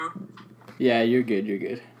Yeah, you're good. You're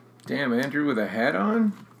good. Damn, Andrew with a hat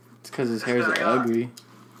on? It's because his hair's ugly.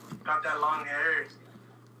 Got that long hair.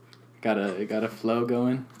 Got a flow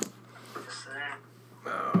going. Yes, sir.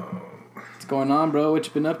 Oh. What's going on, bro? What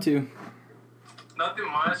you been up to? Nothing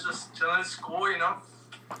much. Just chilling in school, you know?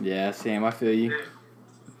 Yeah, Sam, I feel you. Yeah.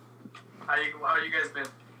 How you guys been?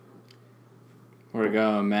 We're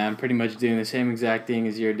going, man. Pretty much doing the same exact thing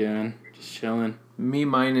as you're doing. Just chilling. Me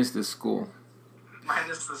minus the school.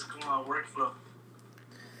 Minus the school workflow.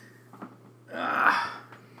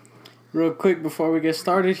 Real quick before we get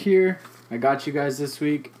started here, I got you guys this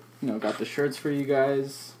week. Got the shirts for you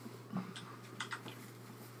guys.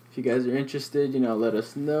 If you guys are interested, let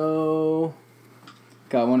us know.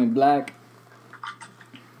 Got one in black.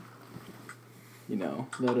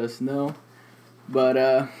 Let us know.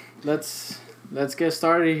 But let's get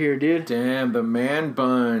started here, dude. Damn, the man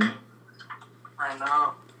bun. I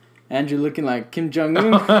know. Andrew looking like Kim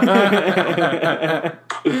Jong-un. Me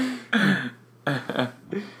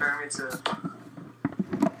too.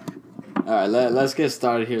 All right, let's get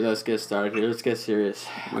started here. Let's get serious.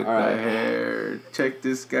 With All right. the hair. Check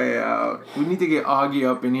this guy out. We need to get Augie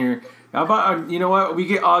up in here. How about, you know what? We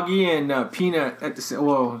get Augie and Peanut at the same...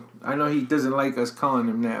 Well, I know he doesn't like us calling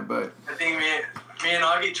him that, but... I think me and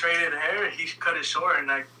Augie traded hair. He cut it short, and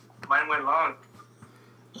mine went long.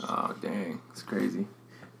 Oh, dang. It's crazy.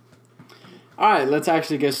 All right, let's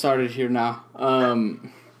actually get started here now.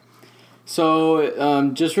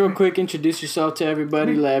 So just real quick, introduce yourself to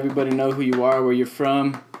everybody. Let everybody know who you are, where you're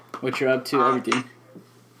from, what you're up to, everything.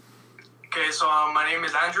 Okay, so my name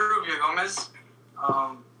is Andrew Villagomez.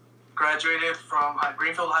 Graduated from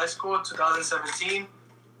Greenfield High School in 2017.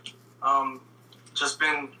 Just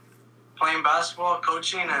been playing basketball,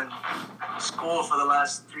 coaching, and school for the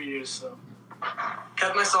last 3 years. So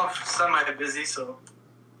kept myself semi-busy, so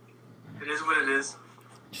it is what it is.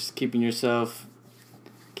 Just keeping yourself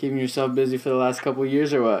busy for the last couple of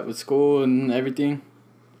years, or what, with school and everything?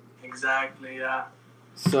 Exactly, yeah.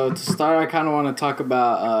 So to start, I kind of want to talk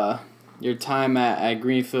about your time at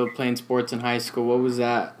Greenfield playing sports in high school. What was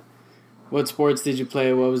that? What sports did you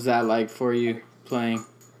play? What was that like for you playing?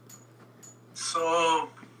 So,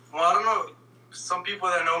 well, I don't know. Some people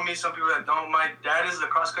that know me, some people that don't. My dad is the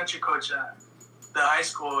cross-country coach at the high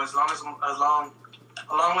school,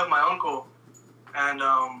 along with my uncle. And,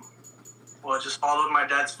 just followed my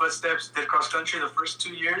dad's footsteps, did cross-country the first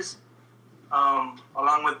 2 years,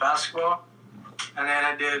 along with basketball. And then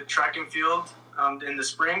I did track and field in the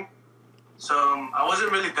spring. So I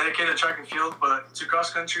wasn't really dedicated to track and field, but to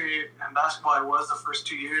cross-country and basketball I was the first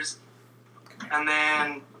 2 years. And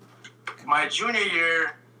then my junior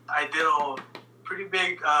year, I did a pretty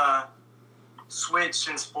big switch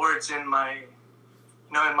in sports in my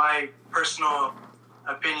personal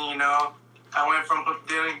opinion, I went from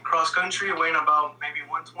doing cross-country, weighing about maybe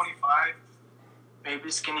 125,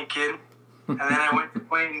 maybe skinny kid. And then I went to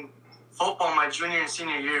playing football my junior and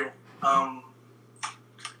senior year.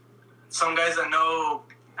 Some guys that know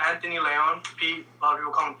Anthony Leon, Pete, a lot of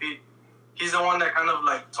people call him Pete. He's the one that kind of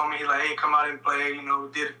told me, hey, come out and play.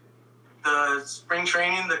 Did the spring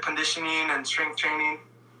training, the conditioning and strength training.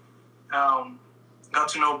 Got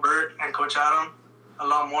to know Bert and Coach Adam a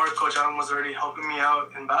lot more. Coach Adam was already helping me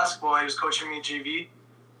out in basketball. He was coaching me JV.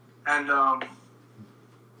 And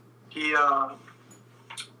he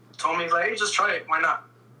told me, hey, just try it. Why not?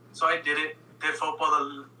 So I did it. Did football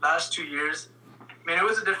the last 2 years. I mean, it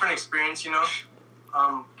was a different experience, Can't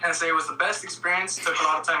say it was the best experience. Took a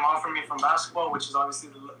lot of time off from me from basketball, which is obviously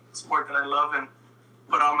the sport that I love and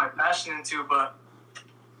put all my passion into. But,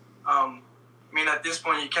 at this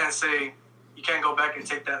point, you can't go back and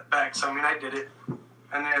take that back. So, I did it.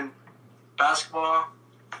 And then basketball,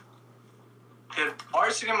 did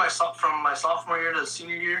varsity from my sophomore year to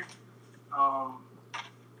senior year.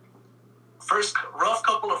 First rough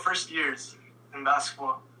couple of first years in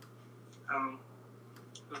basketball.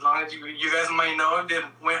 As long as you guys might know,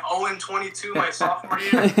 went 0-22 my sophomore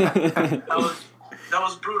year. That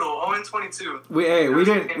was brutal. 0-22.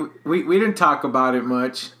 We didn't talk about it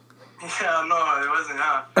much. Yeah, no, it wasn't.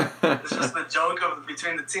 It's just the joke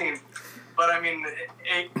between the team. But it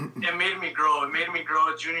made me grow. It made me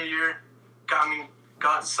grow. Junior year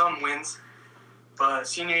got some wins, but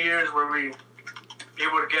senior year is where we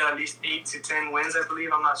able to get at least 8 to 10 wins. I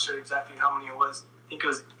believe. I'm not sure exactly how many it was. I think it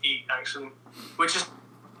was 8 actually, which is.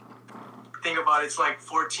 Think about it, it's like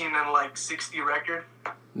 14 and 60 record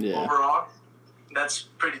overall. That's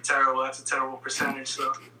pretty terrible. That's a terrible percentage.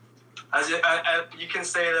 So, you can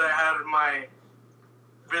say that I had my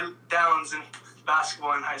real downs in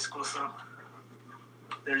basketball in high school. So,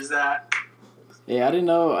 there's that. Hey, I didn't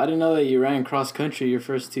know that you ran cross country your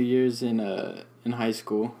first 2 years in high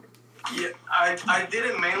school. Yeah, I did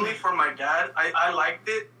it mainly for my dad. I liked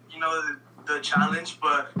it, the challenge,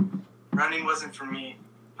 but running wasn't for me.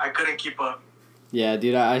 I couldn't keep up. Yeah,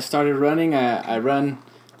 dude, I started running. I run,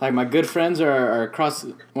 like my good friends are cross.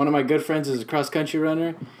 One of my good friends is a cross country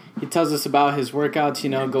runner. He tells us about his workouts,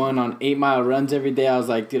 going on 8-mile runs every day. I was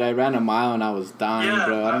like, dude, I ran a mile and I was dying, Yeah,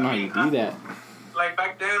 bro. I don't know how you do that. Like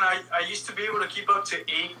back then, I used to be able to keep up to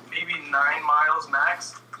 8, maybe 9 miles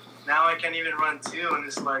max. Now I can't even run 2, and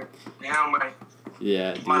it's like, damn,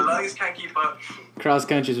 my lungs can't keep up. Cross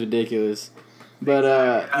country's ridiculous. But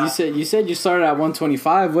you said you started at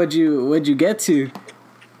 125. What'd you get to?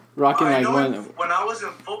 Rocking When I was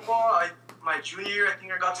in football, my junior year, I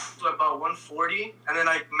think I got to about 140, and then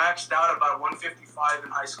I maxed out about 155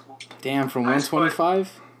 in high school. Damn, from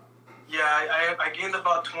 125? Yeah, I gained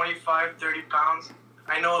about 25, 30 pounds.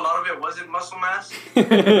 I know a lot of it wasn't muscle mass. A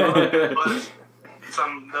lot of it was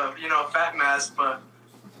some, fat mass, but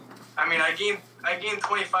I mean, I gained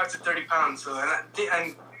 25 to 30 pounds. So,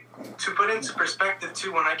 and to put into perspective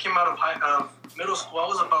too, when I came out of middle school, I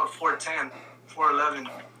was about 4'10", 4'11".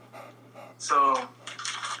 So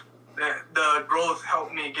the growth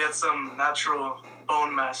helped me get some natural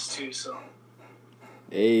bone mass too. So.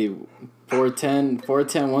 Hey, 4'10",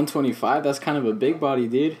 125. That's kind of a big body,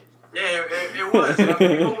 dude. Yeah, it was.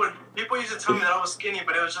 People used to tell me that I was skinny,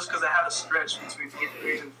 but it was just because I had a stretch between 8th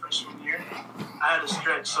grade and freshman year. I had a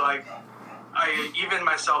stretch, so I evened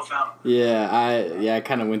myself out. Yeah, I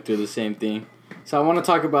kind of went through the same thing. So I want to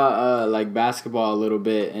talk about like basketball a little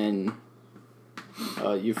bit, and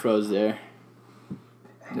you froze there.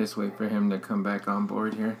 Just wait for him to come back on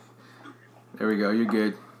board here. There we go. You're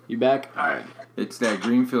good. You back? All right. It's that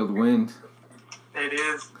Greenfield wind. It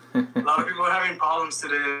is. A lot of people are having problems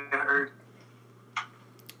today, I heard.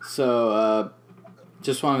 So,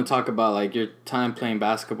 just want to talk about like your time playing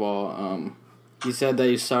basketball. You said that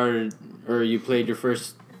you started or you played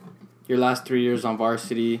your last 3 years on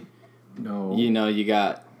varsity. No. You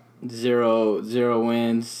got zero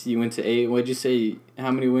wins. You went to 8. What'd you say?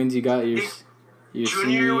 How many wins you got your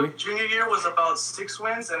senior year? Junior year was about 6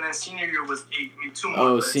 wins, and then senior year was 8. I mean, 2 more.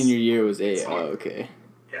 Oh, senior year was 8. Oh, okay.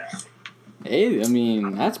 Yeah. 8. I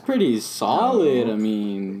mean, that's pretty solid. I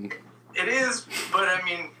mean. It is, but I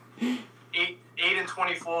mean, 8 and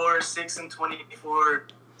 24, 6 and 24,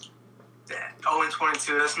 0 and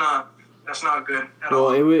 22. That's not good at all.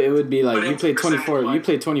 Well, it would be like but you played 24. Like, you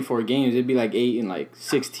played 24 games. It'd be like 8 and like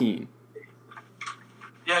 16.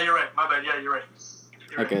 Yeah, you're right. My bad. Yeah, you're right.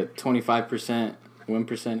 Like a 25% win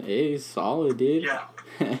percent. Is solid, dude. Yeah.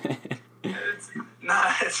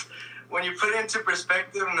 It's when you put it into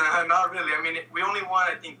perspective, not really. I mean, we only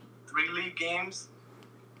won, I think, 3 league games.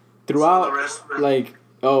 Throughout, so the rest of it,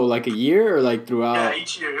 like a year or like throughout? Yeah,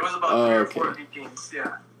 each year. It was about 3 or 4 league games,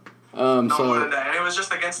 yeah. No more than that. And it was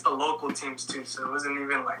just against the local teams, too, so it wasn't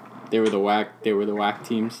even like... They were the whack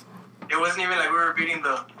teams? It wasn't even like we were beating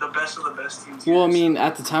the best of the best teams. Well, I mean,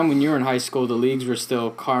 at the time when you were in high school, the leagues were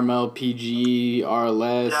still Carmel, PG,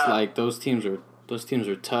 RLS. Yeah. Like, those teams were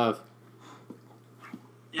tough.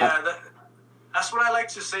 Yeah, that's what I like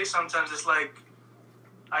to say sometimes. It's like,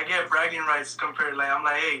 I get bragging rights compared. Like, I'm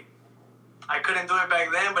like, hey, I couldn't do it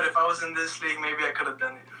back then, but if I was in this league, maybe I could have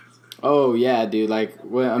done it. Oh, yeah, dude. Like,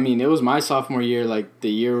 well, I mean, it was my sophomore year, like, the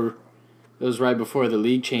year, it was right before the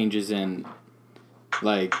league changes, and,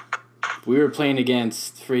 like, we were playing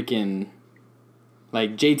against freaking,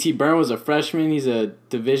 like, JT Byrne was a freshman. He's a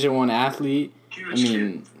Division I athlete. Huge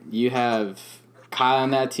kid. You have Kyle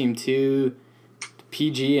on that team, too.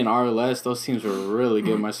 PG and RLS, those teams were really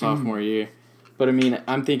good my sophomore year. But, I mean,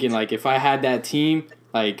 I'm thinking, like, if I had that team,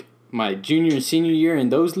 like, my junior and senior year in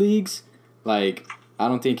those leagues, like, I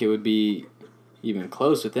don't think it would be even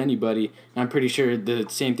close with anybody. And I'm pretty sure the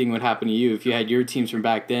same thing would happen to you. If you had your teams from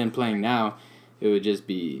back then playing now, it would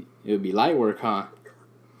be light work, huh?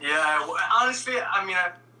 Yeah, honestly, I mean,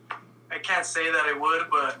 I can't say that it would,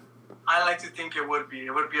 but I like to think it would be.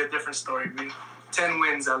 It would be a different story. 10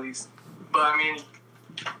 wins at least. But, I mean,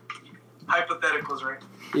 hypotheticals, right?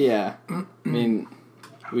 Yeah. I mean,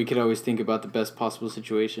 we could always think about the best possible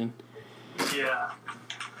situation. Yeah.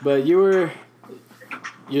 But your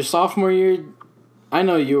sophomore year, I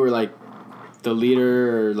know you were, like, the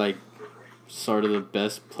leader or, like, sort of the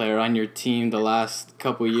best player on your team the last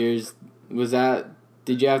couple years.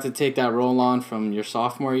 Did you have to take that role on from your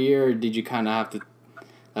sophomore year, or did you kind of have to,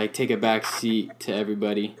 like, take a back seat to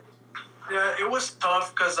everybody? Yeah, it was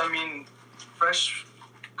tough because, I mean,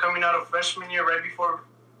 coming out of freshman year, right before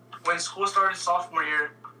when school started sophomore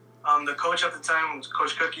year, the coach at the time,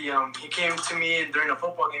 Coach Cookie, he came to me during a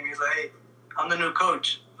football game. He's like, hey, I'm the new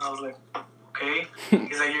coach. I was like, okay.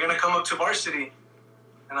 He's like, you're going to come up to varsity.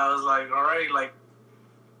 And I was like, all right, like,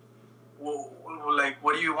 well, like,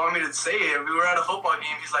 what do you want me to say? We were at a football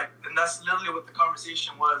game. He's like, and that's literally what the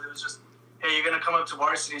conversation was. It was just, hey, you're going to come up to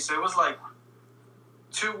varsity. So it was like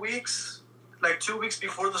 2 weeks,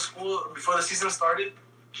 before the season started.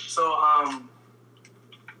 So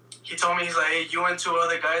he told me, he's like, hey, you and two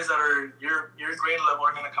other guys that are your grade level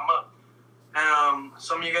are going to come up. And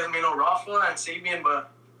some of you guys may know Rafa and Sabian,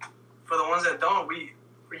 but for the ones that don't, we're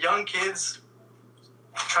young kids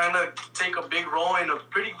trying to take a big role in a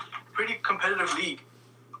pretty competitive league.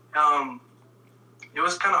 It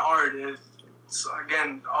was kind of hard.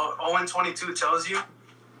 Again, 0-22 tells you.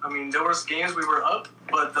 I mean, there was games we were up,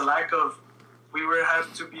 but the lack of had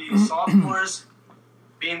to be sophomores,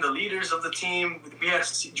 being the leaders of the team. We had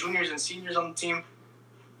juniors and seniors on the team.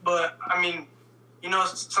 But, I mean, you know,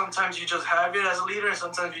 sometimes you just have it as a leader and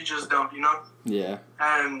sometimes you just don't, you know? Yeah.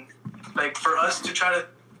 And, like, for us to try to,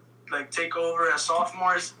 like, take over as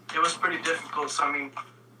sophomores, it was pretty difficult. So, I mean,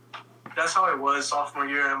 that's how it was sophomore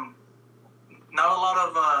year. Not a lot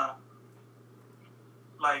of,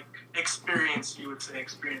 like, experience, you would say,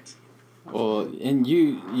 experience. Well, and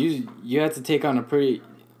you had to take on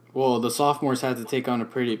the sophomores had to take on a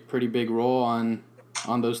pretty big role on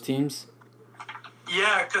those teams.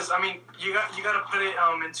 Yeah, because I mean, you got to put it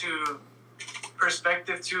into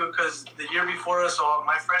perspective too. Because the year before us,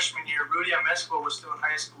 my freshman year, Rudy Amesco was still in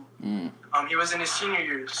high school. He was in his senior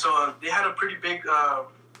year, so they had a pretty big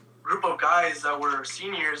group of guys that were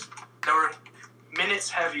seniors that were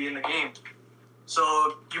minutes heavy in the game.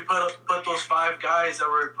 So you put those 5 guys that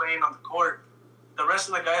were playing on the court. The rest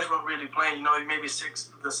of the guys weren't really playing. You know, maybe the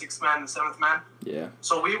 6th man, the 7th man. Yeah.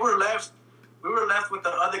 So we were left with the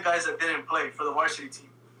other guys that didn't play for the varsity team.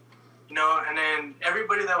 You know, and then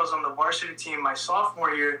everybody that was on the varsity team my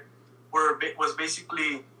sophomore year was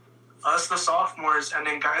basically us, the sophomores, and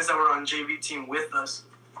then guys that were on JV team with us,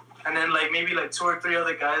 and then maybe 2 or 3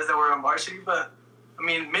 other guys that were on varsity. But I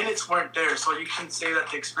mean, minutes weren't there, so you can say that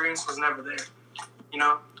the experience was never there. You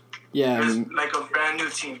know? Yeah. It was like a brand new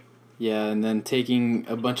team. Yeah, and then taking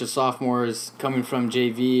a bunch of sophomores coming from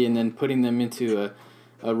JV and then putting them into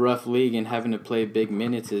a rough league and having to play big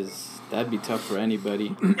minutes that'd be tough for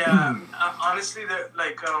anybody. Yeah, honestly,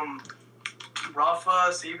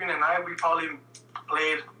 Rafa, Sabian, and I, we probably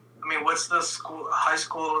played. I mean, what's the high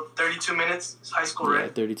school? 32 minutes. It's high school, right?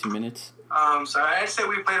 Yeah, 32 minutes. So I'd say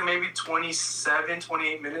we played maybe 27,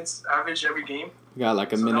 28 minutes average every game. We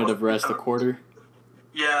got a minute of rest a quarter.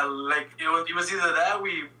 Yeah, it was either that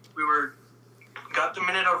we got the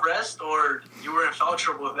minute of rest, or you were in foul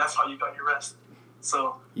trouble. That's how you got your rest.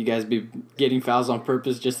 So you guys be getting fouls on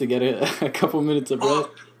purpose just to get a couple minutes of rest?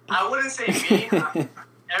 I wouldn't say me.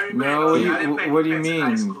 What do you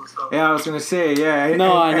mean? School, so. Yeah, I was gonna say, yeah.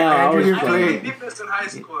 No, I know. I played defense in high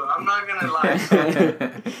school. I'm not gonna lie.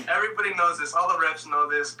 Everybody knows this. All the refs know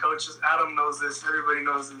this. Coaches, Adam knows this. Everybody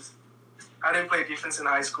knows this. I didn't play defense in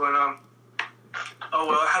high school, and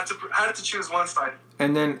I had to choose one side.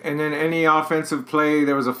 And then any offensive play,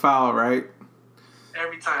 there was a foul, right?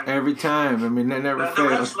 Every time. I mean, that never failed.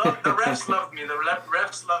 The refs loved me. The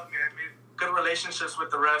refs loved me. I made good relationships with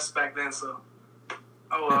the refs back then, so.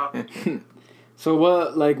 Oh, well. So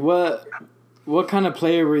what kind of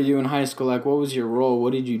player were you in high school? What was your role?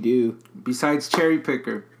 What did you do? Besides cherry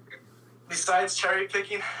picker. Besides cherry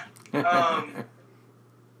picking?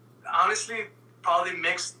 Honestly, probably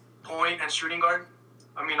mixed point and shooting guard.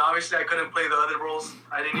 I mean, obviously, I couldn't play the other roles.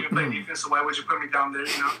 I didn't even play defense, so why would you put me down there,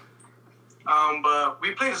 you know? But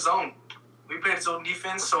we played zone. We played zone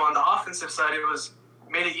defense, so on the offensive side, it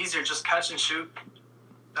made it easier, just catch and shoot.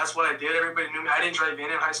 That's what I did. Everybody knew me. I didn't drive in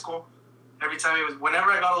high school. Every time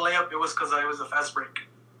whenever I got a layup, it was because I was a fast break.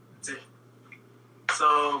 That's it.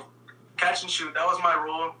 So, catch and shoot, that was my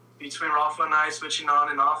role between Rafa and I, switching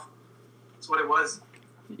on and off. That's what it was.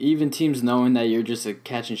 Even teams knowing that you're just a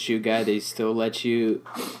catch and shoot guy, they still let you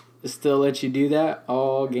do that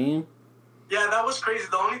all game? Yeah, that was crazy.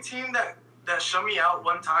 The only team that shut me out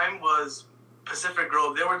one time was Pacific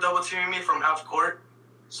Grove. They were double teaming me from half court.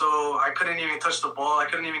 So I couldn't even touch the ball. I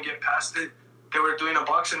couldn't even get past it. They were doing a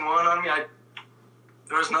 1-on-1 on me.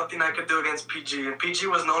 There was nothing I could do against PG. And PG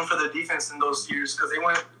was known for their defense in those years because they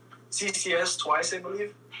went CCS twice, I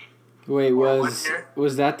believe. Wait, was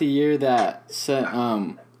that the year that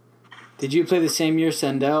did you play the same year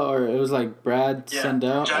Sendell, or it was Brad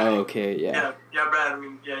Sendell? Jack. Oh, okay, yeah. Yeah, Brad. I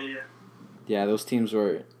mean, yeah. Yeah, those teams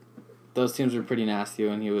were pretty nasty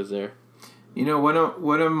when he was there. You know, one of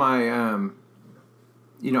my I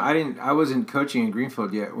wasn't coaching in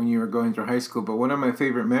Greenfield yet when you were going through high school, but one of my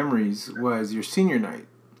favorite memories was your senior night.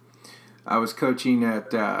 I was coaching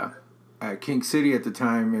at King City at the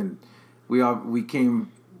time, and we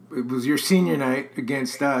came. It was your senior night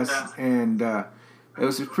against us, and it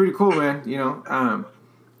was pretty cool, man.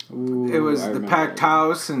 Ooh, it was the packed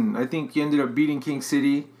house, and I think you ended up beating King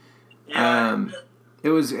City. Yeah. It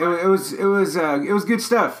was good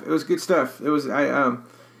stuff. It was good stuff. It was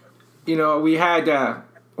we had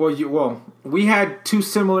we had two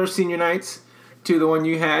similar senior nights to the one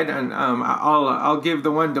you had, and I'll give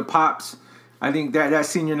the one to Pops. I think that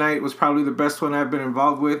senior night was probably the best one I've been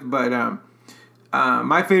involved with. But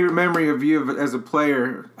my favorite memory of you as a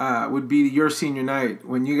player would be your senior night,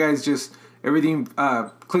 when you guys just everything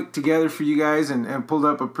clicked together for you guys and pulled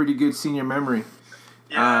up a pretty good senior memory.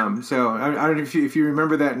 Yeah. So I don't know if you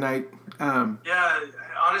remember that night. Yeah,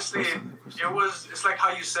 honestly, it's like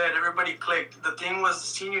how you said, everybody clicked. The thing was, the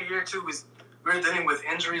senior year too, we were dealing with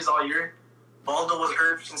injuries all year. Baldo was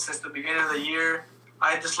hurt since the beginning of the year.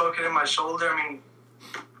 I dislocated my shoulder. I mean,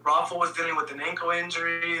 Rafa was dealing with an ankle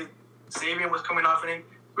injury. Xavier was coming off an ankle.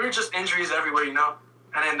 We were just injuries everywhere, And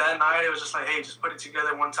then that night, it was just like, hey, just put it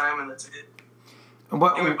together one time and that's it. And we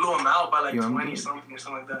blew them out by like 20-something or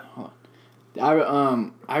something like that.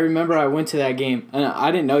 I remember I went to that game, and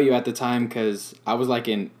I didn't know you at the time because I was like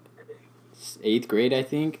in 8th grade, I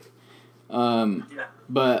think.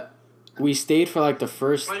 But we stayed for like the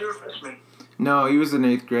first. No, you were a freshman. No, he was in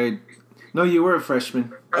 8th grade. No, you were a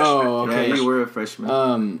freshman. Oh, okay. Yeah, you were a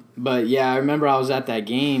freshman. But yeah, I remember I was at that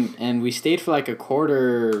game, and we stayed for like a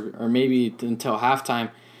quarter or maybe until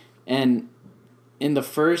halftime, and in the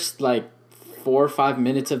first like 4 or 5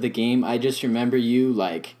 minutes of the game, I just remember you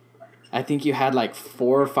like. I think you had like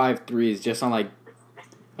 4 or 5 threes just on like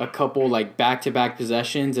a couple like back-to-back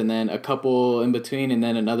possessions, and then a couple in between, and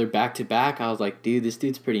then another back-to-back. I was like, dude, this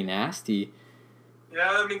dude's pretty nasty. Yeah,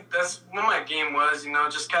 I mean, that's what my game was,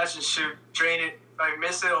 just catch and shoot, drain it. If I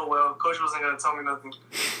miss it, oh well, coach wasn't going to tell me nothing.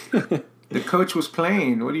 The coach was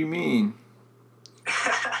playing. What do you mean?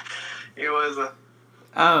 It was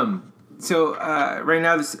So right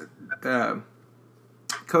now, this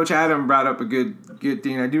Coach Adam brought up a good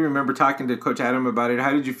thing. I do remember talking to Coach Adam about it.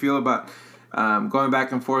 How did you feel about going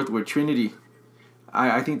back and forth with Trinity?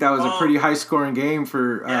 I think that was a pretty high scoring game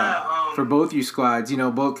for both you squads.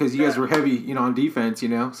 Both because you guys were heavy, on defense. So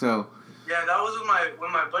yeah, that was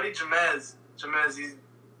with my buddy Jamez. Jamez, he's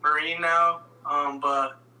Marine now,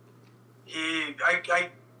 but I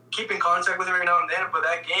keep in contact with him every now and then. But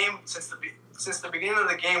that game, since the beginning of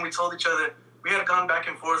the game, we told each other we had gone back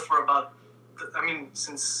and forth for about.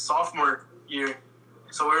 Since sophomore year.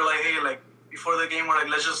 So we were like, hey, like, before the game, we're like,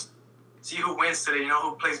 let's just see who wins today,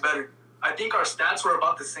 who plays better. I think our stats were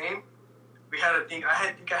about the same. I think I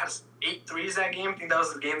had 8 threes that game. I think that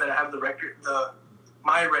was the game that I have the record,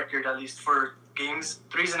 my record at least, for games,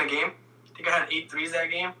 threes in a game. I think I had 8 threes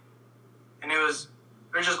that game. And we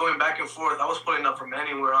were just going back and forth. I was pulling up from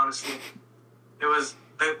anywhere, honestly. It was,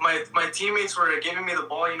 my teammates were giving me the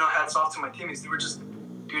ball, hats off to my teammates. They were just...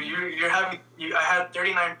 Dude, I had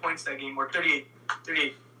 39 points that game, or 38.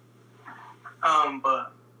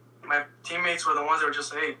 But my teammates were the ones that were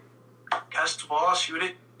just, hey, catch the ball, shoot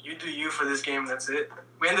it, you do you for this game, that's it.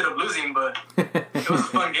 We ended up losing, but it was a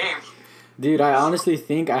fun game. Dude, I honestly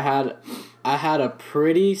think I had a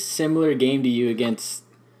pretty similar game to you against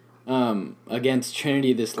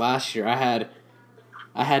Trinity this last year. I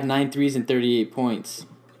had 9 threes and 38 points,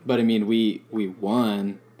 but we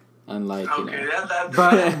won. Unlike,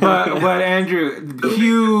 but Andrew,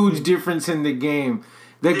 huge difference in the game.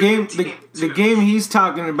 The game he's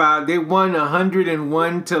talking about, they won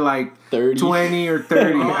 101 to like 30. 20 or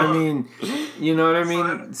 30. You know what I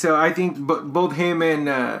mean? So I think both him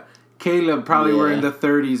and Caleb probably were in the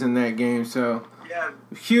 30s in that game. So yeah,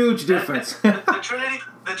 huge difference. The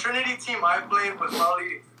Trinity team I played was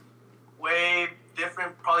probably way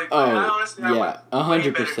different. Probably. Honestly, yeah,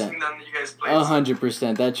 100%.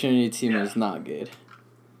 100%. That Trinity team was not good.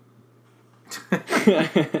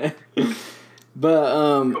 But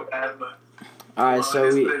all right,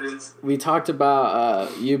 so we talked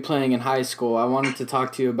about you playing in high school. I wanted to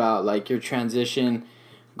talk to you about like your transition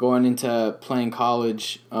going into playing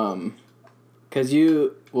college, because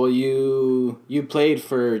you played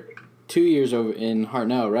for 2 years over in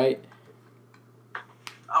Hartnell, right?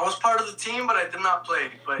 I was part of the team, but I did not play.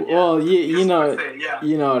 But well, you know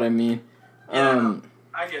what I mean. Yeah,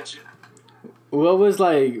 I get you. What was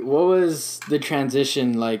the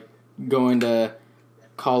transition like going to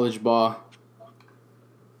college ball?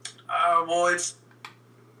 Well, it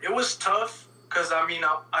was tough because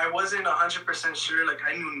I wasn't 100% sure. Like,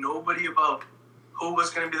 I knew nobody about who was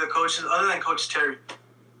going to be the coaches other than Coach Terry,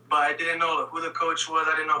 but I didn't know who the coach was.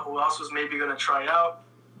 I didn't know who else was maybe going to try out.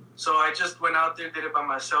 So I just went out there, did it by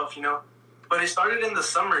myself, you know. But it started in the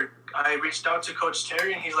summer. I reached out to Coach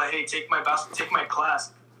Terry, and he's like, hey, take my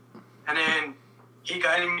class. And then he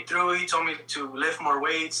guided me through. He told me to lift more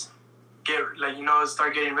weights,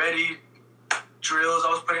 start getting ready, drills.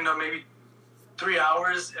 I was putting up maybe 3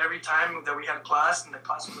 hours every time that we had class, and the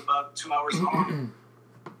class was about 2 hours long.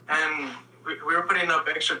 And we were putting up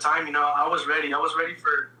extra time, you know. I was ready. I was ready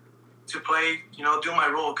to play, you know, do my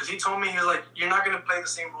role. Because he told me, he was like, you're not going to play the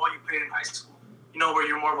same role you played in high school, you know, where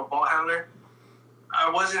you're more of a ball handler. I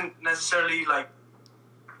wasn't necessarily, like,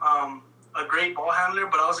 a great ball handler,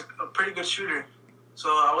 but I was a pretty good shooter. So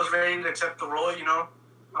I was ready to accept the role, you know.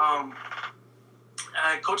 And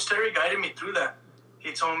Coach Terry guided me through that.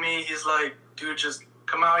 He told me, he's like, dude, just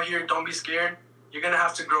come out here. Don't be scared. You're going to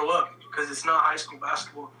have to grow up because it's not high school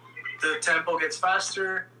basketball. The tempo gets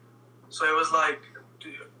faster. So it was like,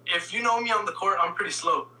 dude, if you know me on the court, I'm pretty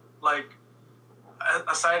slow. Like,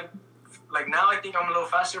 aside, like now I think I'm a little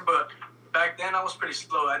faster, but back then I was pretty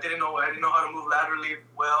slow. I didn't know how to move laterally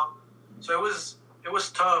well. So it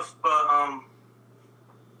was tough, but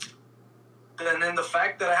then the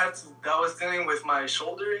fact that I was dealing with my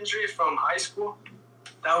shoulder injury from high school,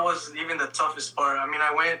 that was even the toughest part. I mean,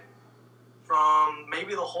 I went from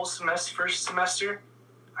maybe the whole first semester.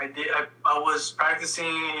 I was practicing,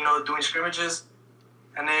 you know, doing scrimmages,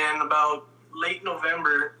 and then about late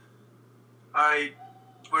November,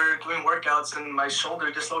 we're doing workouts, and my shoulder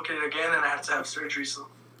dislocated again, and I had to have surgery. So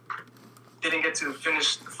didn't get to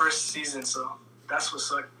finish the first season. So that's what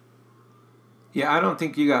sucked. Yeah, I don't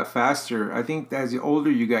think you got faster. I think as the older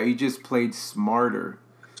you got, you just played smarter.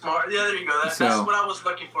 Yeah, there you go. That's what I was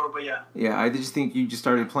looking for, but yeah. Yeah, I just think you just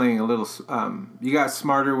started playing a little. You got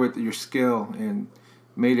smarter with your skill and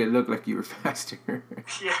made it look like you were faster.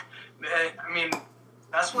 Yeah, I mean,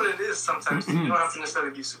 that's what it is sometimes. You don't have to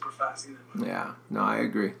necessarily be super fast either. Yeah, no, I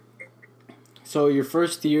agree. So your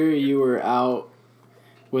first year, you were out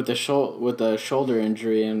with a shoulder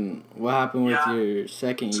injury, and what happened with your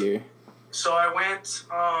second year? So I went.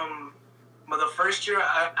 But the first year,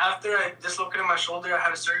 after I dislocated my shoulder, I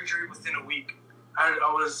had a surgery within a week. I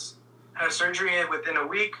had a surgery within a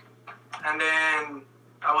week, and then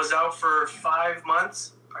I was out for 5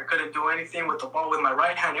 months. I couldn't do anything with the ball with my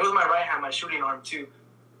right hand. It was my right hand, my shooting arm too.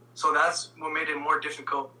 So that's what made it more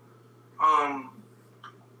difficult.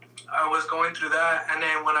 I was going through that, and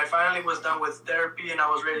then when I finally was done with therapy and I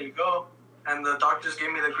was ready to go, and the doctors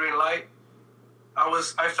gave me the green light,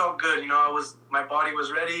 I felt good. You know, my body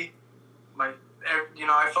was ready.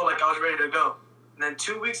 I felt like I was ready to go. And then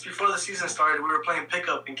 2 weeks before the season started, we were playing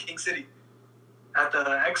pickup in King City at the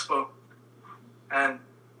expo. And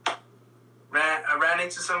I ran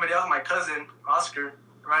into somebody else, my cousin, Oscar.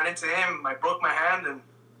 I ran into him. I broke my hand, and,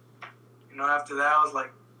 you know, after that, I was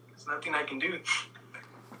like, there's nothing I can do.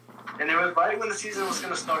 And it was right when the season was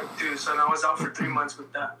going to start, too. So I was out for 3 months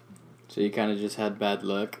with that. So you kind of just had bad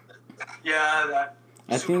luck? Yeah,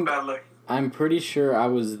 bad luck. I'm pretty sure I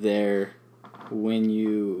was there when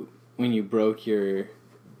you broke your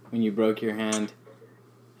hand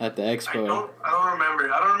at the expo. I don't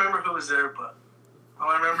remember. I don't remember who was there, but all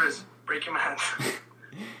I remember is breaking my hand.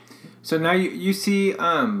 So now you see,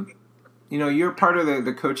 you're part of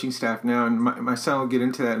the coaching staff now, and my son will get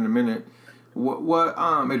into that in a minute. What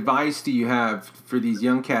advice do you have for these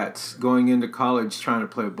young cats going into college trying to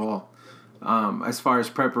play ball, as far as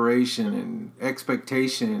preparation and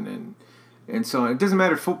expectation and so on? It doesn't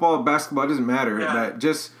matter, football, basketball, it doesn't matter. Yeah. But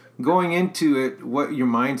just going into it, what your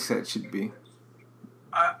mindset should be.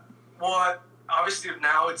 Well, obviously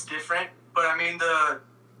now it's different, but I mean the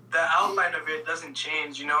outline of it doesn't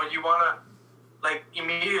change. You know, you want to like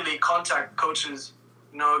immediately contact coaches.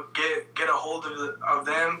 You know, get a hold of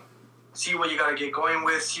them, see what you got to get going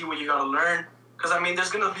with, see what you got to learn. Because I mean,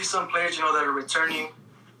 there's gonna be some players, you know, that are returning,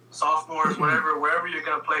 sophomores, wherever you're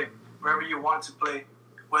gonna play, wherever you want to play.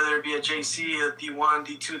 Whether it be a JC, a D1,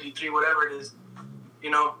 D2, D3, whatever it is, you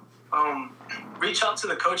know, reach out to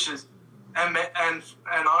the coaches, and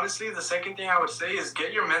honestly, the second thing I would say is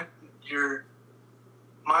get your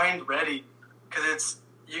mind ready, because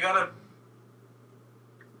you gotta,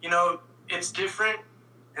 you know, it's different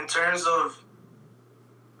in terms of,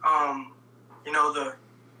 you know,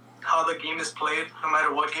 how the game is played. No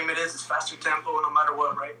matter what game it is, it's faster tempo. No matter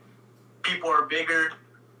what, right? People are bigger,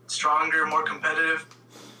 stronger, more competitive.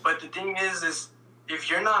 But the thing is if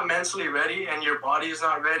you're not mentally ready and your body is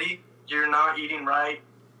not ready, you're not eating right,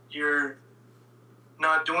 you're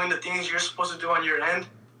not doing the things you're supposed to do on your end,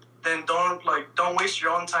 then don't waste your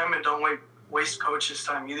own time, and don't waste coaches'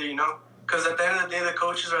 time either, you know? Because at the end of the day, the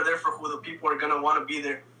coaches are there for who the people are going to want to be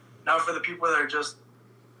there, not for the people that are just,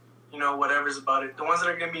 whatever's about it. The ones that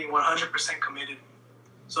are gonna be 100% committed.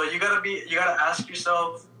 So you gotta ask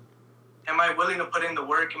yourself, am I willing to put in the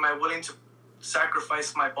work? Am I willing to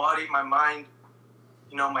sacrifice my body, my mind,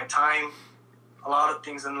 my time, a lot of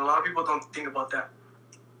things, and a lot of people don't think about that.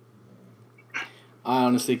 I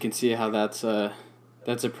honestly can see how that's a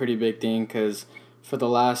pretty big thing, because for the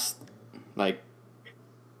last, I'm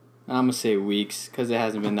gonna say weeks, because it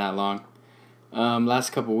hasn't been that long.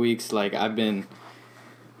 Last couple weeks, I've been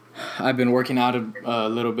working out a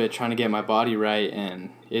little bit, trying to get my body right,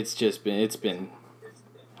 and it's been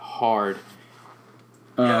hard.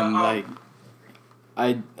 I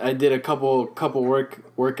did a couple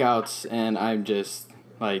workouts, and I'm just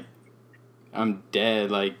I'm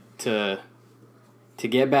dead. To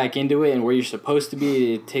get back into it and where you're supposed to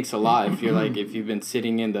be, it takes a lot. If you're if you've been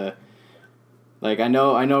sitting in the I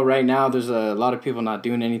know right now there's a lot of people not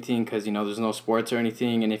doing anything because there's no sports or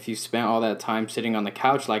anything, and if you spent all that time sitting on the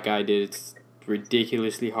couch like I did, it's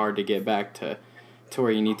ridiculously hard to get back to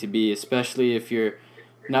where you need to be, especially if you're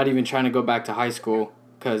not even trying to go back to high school,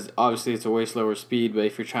 because obviously it's a way slower speed, but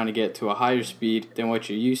if you're trying to get to a higher speed than what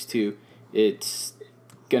you're used to, it's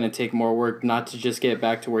going to take more work, not to just get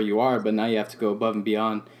back to where you are, but now you have to go above and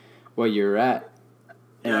beyond what you're at.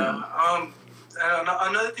 And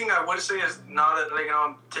another thing I would say is, now that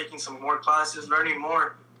I'm taking some more classes, learning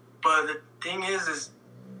more, but the thing is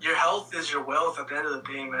your health is your wealth at the end of the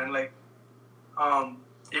day, man.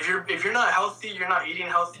 If you're not healthy, you're not eating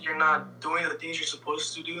healthy, you're not doing the things you're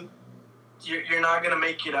supposed to do, you're not gonna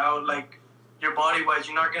make it out, your body wise.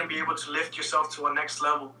 You're not gonna be able to lift yourself to a next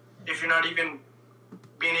level if you're not even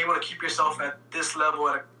being able to keep yourself at this level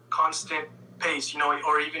at a constant pace,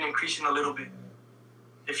 or even increasing a little bit.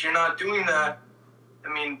 If you're not doing that,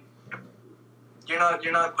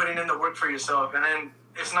 you're not putting in the work for yourself. And then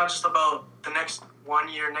it's not just about the next 1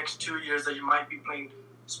 year, next 2 years that you might be playing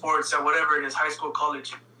sports at whatever it is, high school,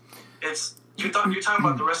 college. You're talking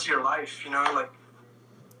about the rest of your life,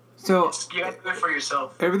 So you have to do it for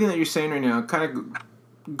yourself. Everything that you're saying right now kind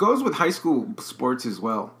of goes with high school sports as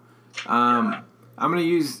well. I'm going to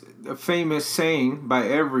use a famous saying by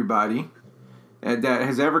everybody that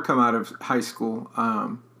has ever come out of high school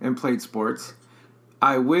and played sports.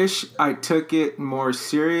 I wish I took it more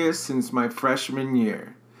serious since my freshman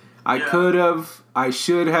year. I could have, I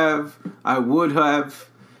should have, I would have.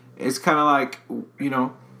 It's kind of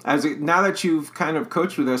now that you've kind of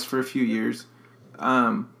coached with us for a few years,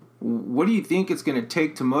 what do you think it's going to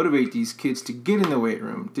take to motivate these kids to get in the weight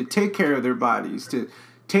room, to take care of their bodies, to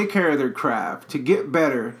take care of their craft, to get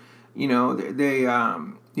better? We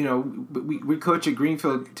coach at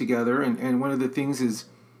Greenfield together, and one of the things is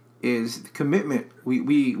commitment.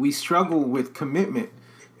 We struggle with commitment,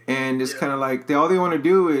 and it's kind of all they want to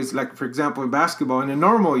do is, for example, in basketball, in a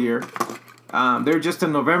normal year, they're just a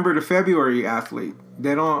November to February athlete.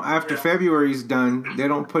 They don't, after February's done, they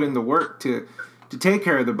don't put in the work to take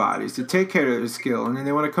care of their bodies, to take care of their skill, and then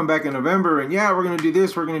they want to come back in November and we're going to do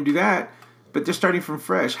this, we're going to do that. But they're starting from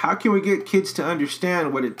fresh. How can we get kids to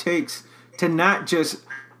understand what it takes to not just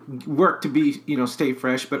work to be, stay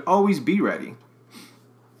fresh, but always be ready?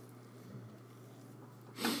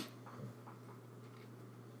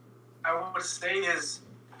 I would say is,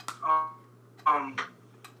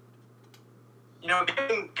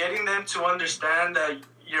 getting them to understand that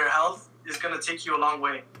your health is gonna take you a long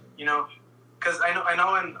way. Because I know,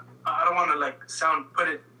 and I don't want to put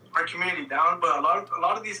our community down, but a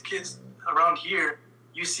lot of these kids around here,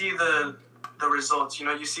 you see the results.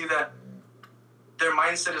 You see that their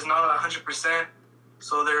mindset is not 100%,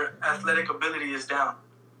 so their athletic ability is down.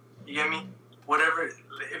 You get me? Whatever,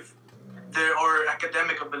 or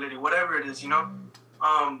academic ability, whatever it is,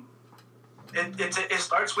 it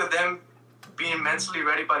starts with them being mentally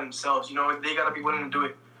ready by themselves. They gotta be willing to do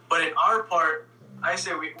it. But in our part, I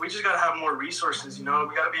say we just gotta have more resources. We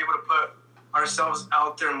gotta be able to put ourselves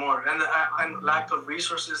out there more. And lack of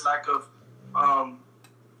resources, lack of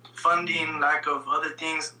funding, lack of other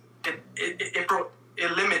things,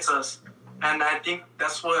 it limits us. And I think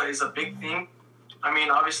that's what is a big thing.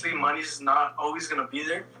 Obviously, money's not always gonna be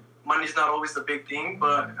there. Money's not always the big thing,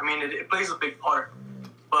 but it plays a big part.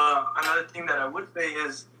 But another thing that I would say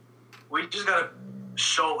is we just gotta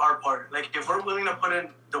show our part. If we're willing to put in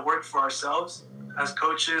the work for ourselves as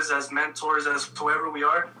coaches, as mentors, as whoever we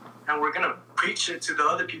are, and we're gonna preach it to the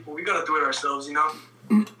other people, we gotta do it ourselves. We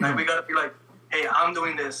gotta be hey, I'm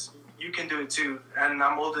doing this, you can do it too, and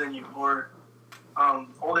I'm older than you, or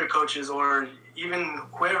older coaches, or even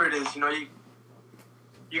whoever it is.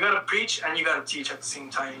 You gotta preach and you gotta teach at the same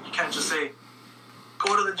time. You can't just say,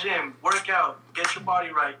 go to the gym, work out, get your body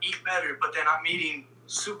right, eat better, but then I'm eating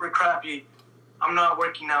super crappy I'm not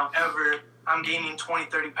working out ever. I'm gaining 20,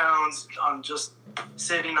 30 pounds on just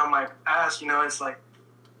sitting on my ass. It's like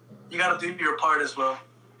you got to do your part as well.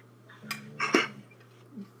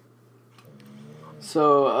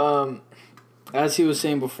 So, as he was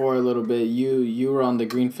saying before a little bit, you were on the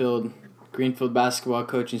Greenfield basketball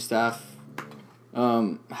coaching staff.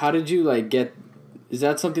 How did you get? Is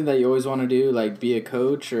that something that you always want to do, be a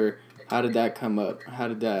coach, or how did that come up? How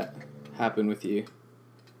did that happen with you?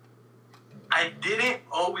 I didn't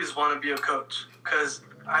always want to be a coach because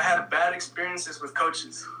I had bad experiences with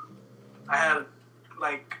coaches. I had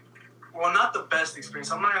not the best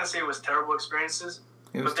experience. I'm not gonna say it was terrible experiences,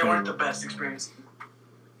 but they weren't the best experiences.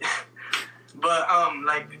 But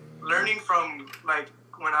learning from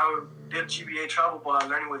when I did GBA travel ball,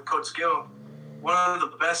 learning with Coach Gill, one of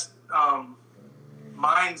the best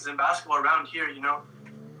minds in basketball around here,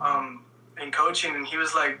 in coaching, and he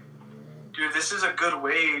was like, dude, this is a good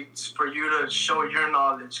way for you to show your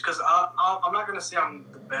knowledge. Because I'm not going to say I'm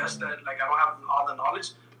the best, that I don't have all the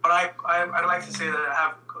knowledge, but I'd like to say that I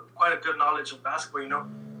have quite a good knowledge of basketball,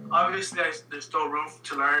 Obviously, there's still room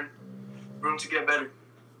to learn, room to get better.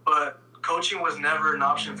 But coaching was never an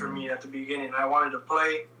option for me at the beginning. I wanted to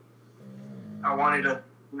play. I wanted to,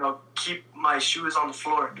 keep my shoes on the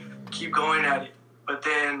floor, keep going at it. But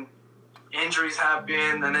then injuries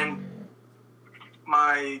happened, and then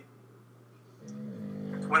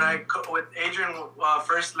when Adrian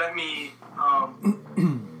first let me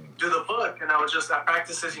do the book, and I was just at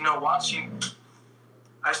practices, watching.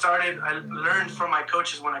 I learned from my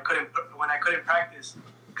coaches when I couldn't practice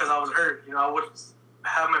because I was hurt. I would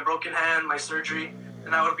have my broken hand, my surgery,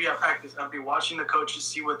 and I would be at practice. I'd be watching the coaches,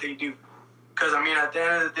 see what they do, because at the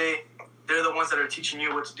end of the day, they're the ones that are teaching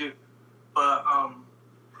you what to do. But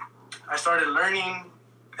I started learning,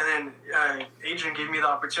 and then Adrian gave me the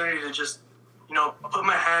opportunity to just put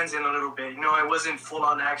my hands in a little bit. I wasn't full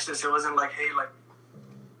on access. It wasn't like, hey,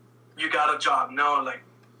 you got a job. No,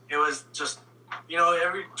 it was just,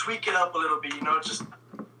 tweak it up a little bit, just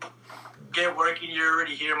get working. You're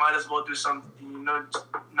already here. Might as well do something, just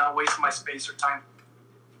not waste my space or time.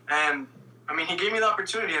 And, he gave me the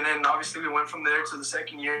opportunity, and then obviously we went from there to the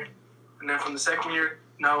second year. And then from the second year,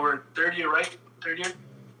 now we're third year, right? Third year?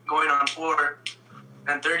 Going on 4.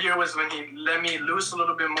 And third year was when he let me loose a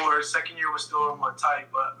little bit more. Second year was still a little more tight.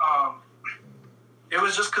 But it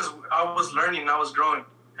was just because I was learning and I was growing.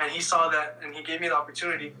 And he saw that and he gave me the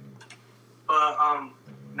opportunity. But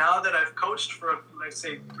now that I've coached for, let's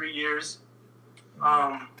say, 3 years,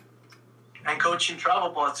 and coaching travel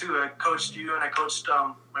ball too, I coached you and I coached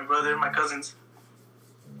my brother and my cousins.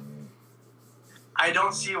 I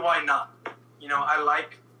don't see why not. I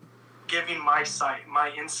like giving my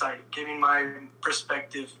insight, giving my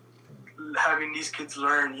perspective, having these kids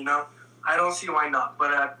learn, I don't see why not.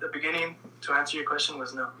 But at the beginning, to answer your question,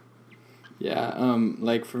 was no. Yeah,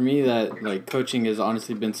 for me, that, coaching has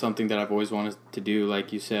honestly been something that I've always wanted to do.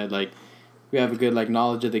 Like you said, we have a good,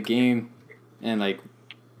 knowledge of the game, and,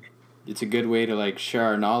 it's a good way to, share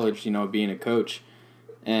our knowledge, being a coach.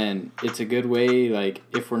 And it's a good way,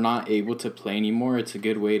 if we're not able to play anymore, it's a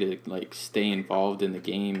good way to, stay involved in the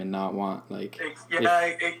game and not want,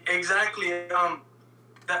 exactly.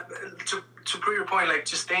 That to prove your point,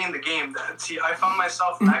 to stay in the game. I found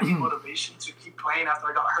myself lacking motivation to keep playing after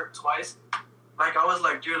I got hurt twice. I was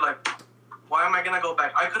like, dude, why am I going to go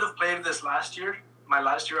back? I could have played this last year, my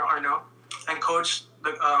last year at Harnell, and Coach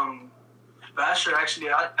Basher actually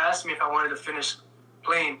asked me if I wanted to finish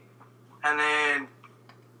playing. And then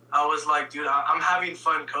I was like, dude, I'm having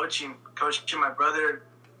fun coaching my brother,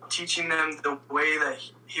 teaching them the way that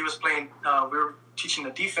he was playing. We were teaching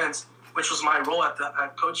the defense, which was my role at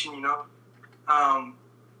coaching, And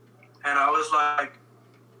I was like,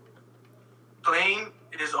 playing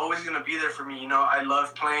is always going to be there for me, I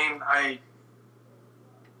love playing.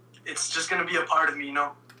 It's just going to be a part of me,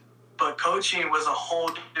 But coaching was a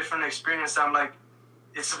whole different experience. I'm like,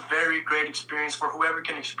 it's a very great experience for whoever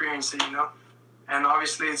can experience it, And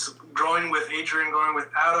obviously, it's growing with Adrian, growing with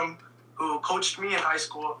Adam, who coached me in high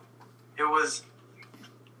school. It was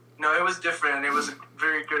different. It was a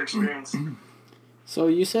very good experience. So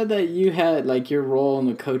you said that you had your role in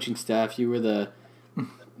the coaching staff. You were the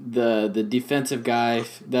defensive guy.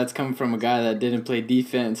 That's coming from a guy that didn't play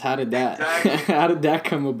defense. How did that? Exactly. How did that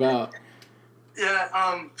come about? Yeah.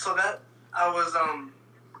 So that I was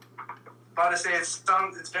about to say it's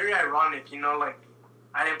very ironic.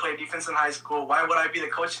 I didn't play defense in high school. Why would I be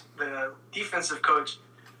the defensive coach?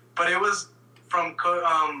 But it was from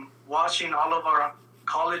watching all of our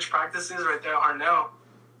college practices right there at Harnell.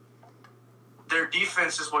 Their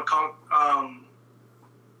defense is what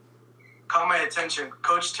caught my attention.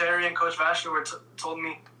 Coach Terry and Coach Vasher told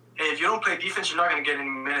me, hey, if you don't play defense, you're not going to get any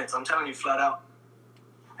minutes. I'm telling you flat out.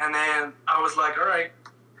 And then I was like, all right.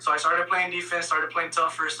 So I started playing defense, started playing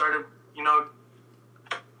tougher, started,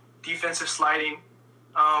 defensive sliding.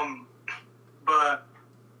 But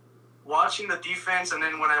watching the defense, and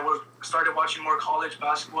then when I started watching more college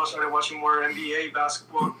basketball, started watching more NBA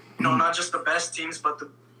basketball, not just the best teams, but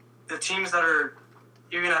the teams that are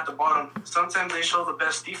even at the bottom. Sometimes they show the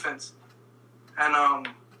best defense. And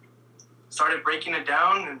started breaking it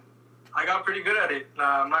down, and I got pretty good at it.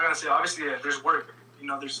 I'm not going to say, obviously, there's work.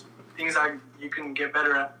 There's things you can get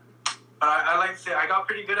better at. But I like to say I got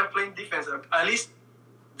pretty good at playing defense, at least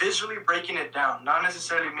visually breaking it down, not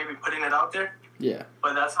necessarily maybe putting it out there. Yeah.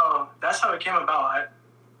 But that's how it came about.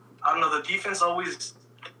 I don't know, the defense always, it's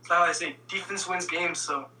how I say, defense wins games,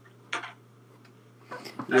 so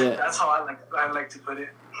that's how I like to put it.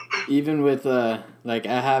 Even with, I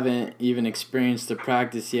haven't even experienced the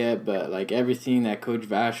practice yet, but, everything that Coach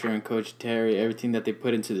Vasher and Coach Terry, everything that they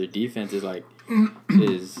put into their defense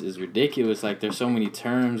is, is ridiculous. There's so many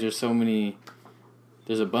terms,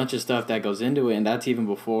 there's a bunch of stuff that goes into it, and that's even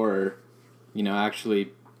before,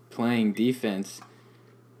 actually playing defense.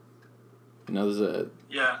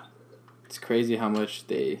 It's crazy how much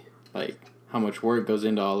how much work goes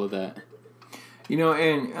into all of that.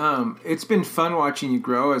 And it's been fun watching you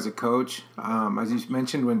grow as a coach. As you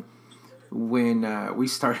mentioned, when we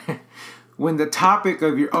started, when the topic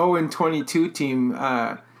of your 0-22 team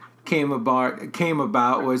came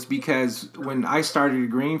about was because when I started at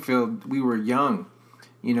Greenfield, we were young.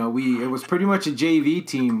 It was pretty much a JV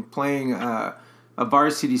team playing a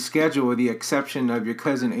varsity schedule, with the exception of your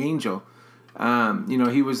cousin Angel.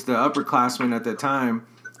 He was the upperclassman at the time.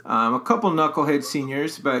 A couple knucklehead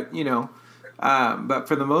seniors, but but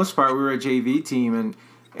for the most part, we were a JV team,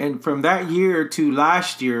 and from that year to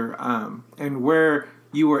last year, and where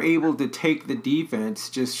you were able to take the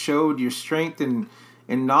defense, just showed your strength and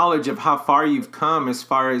knowledge of how far you've come, as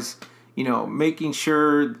far as making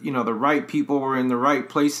sure the right people were in the right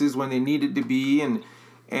places when they needed to be,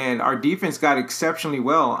 and our defense got exceptionally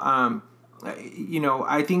well.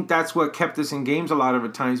 I think that's what kept us in games a lot of the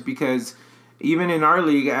times, because even in our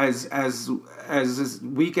league, as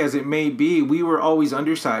weak as it may be, we were always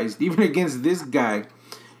undersized, even against this guy.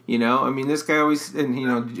 This guy always,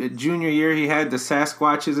 and junior year he had the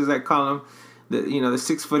Sasquatches, as I call them, the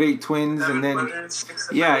 6'8" twins, and then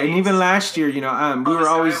and even last year, we were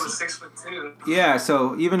always 6'2". Yeah,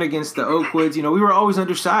 so even against the Oakwoods, we were always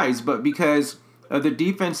undersized, but because of the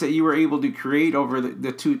defense that you were able to create over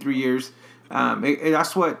the 2-3 years.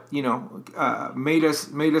 That's what made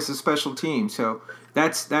us a special team. So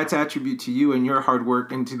that's attribute to you and your hard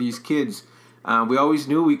work into these kids. We always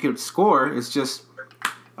knew we could score. It's just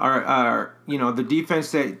our the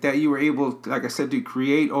defense that you were able, like I said, to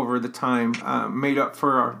create over the time made up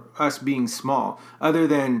for us being small. Other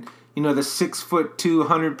than the 6'2",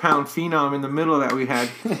 100-pound phenom in the middle that we had,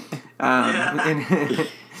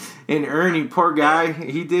 And Ernie, poor guy,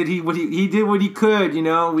 he did what he could.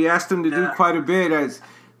 We asked him to do quite a bit, as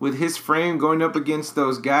with his frame going up against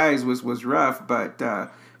those guys was rough. But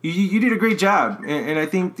you did a great job, and I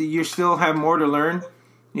think that you still have more to learn.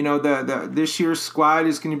 This year's squad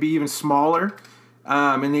is going to be even smaller,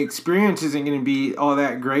 and the experience isn't going to be all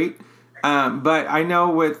that great. But I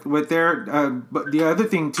know with their but the other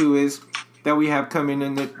thing too is that we have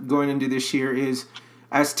going into this year is,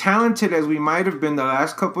 as talented as we might have been the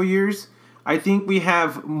last couple years, I think we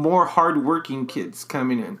have more hardworking kids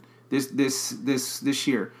coming in this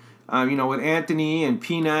year. With Anthony and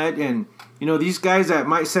Peanut, and these guys that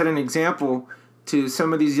might set an example to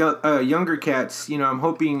some of these younger cats. I'm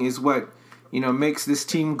hoping is what makes this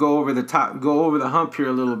team go over the hump here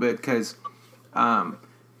a little bit, because I'm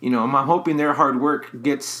hoping their hard work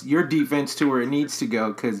gets your defense to where it needs to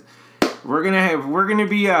go, because we're gonna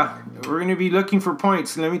be looking for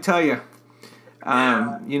points. Let me tell you,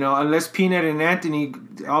 unless Peanut and Anthony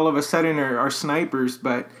all of a sudden are snipers,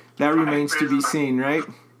 but that remains to be seen, right?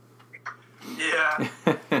 Yeah,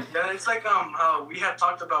 it's like how we had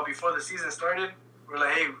talked about before the season started. We're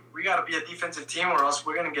like, hey, we gotta be a defensive team, or else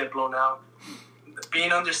we're gonna get blown out.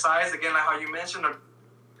 Being undersized, again, like how you mentioned,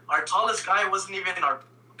 our tallest guy wasn't even our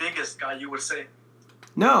biggest guy, you would say.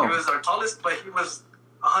 No, he was our tallest, but he was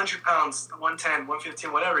 100 pounds, 110,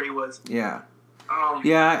 115, whatever he was. Yeah.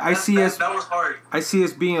 I see us. That was hard. I see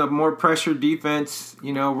us being a more pressured defense.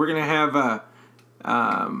 We're gonna have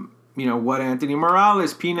Anthony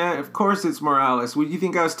Morales, Peanut. Of course, it's Morales. Would you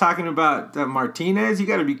think I was talking about Martinez? You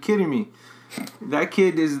got to be kidding me. That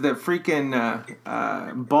kid is the freaking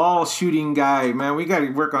ball shooting guy, man. We got to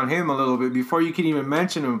work on him a little bit before you can even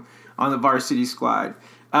mention him on the varsity squad.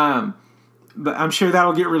 But I'm sure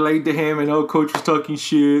that'll get relayed to him, and coach was talking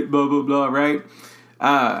shit, blah blah blah, right?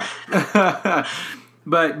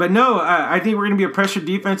 But no, I think we're going to be a pressure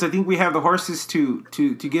defense. I think we have the horses to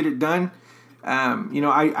get it done.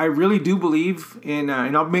 I really do believe in,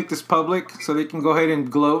 and I'll make this public so they can go ahead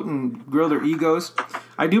and gloat and grill their egos.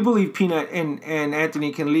 I do believe Peanut and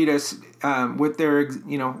Anthony can lead us with their,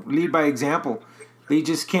 lead by example. They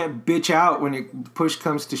just can't bitch out when push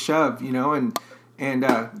comes to shove, and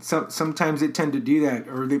sometimes they tend to do that,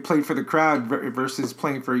 or they play for the crowd versus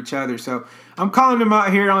playing for each other. So I'm calling them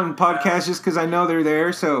out here on the podcast just because I know they're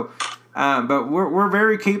there. So, but we're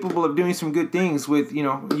very capable of doing some good things with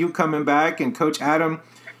you coming back and Coach Adam.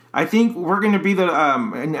 I think we're going to be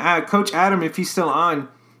and Coach Adam, if he's still on,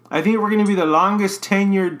 I think we're going to be the longest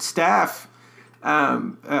tenured staff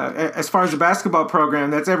as far as the basketball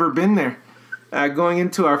program that's ever been there. Going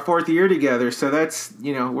into our 4th year together, so that's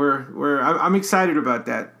I'm excited about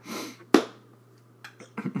that.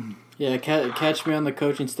 Yeah, catch me on the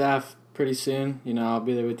coaching staff pretty soon. I'll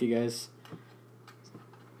be there with you guys.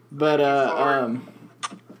 But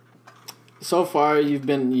so far you've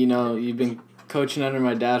been coaching under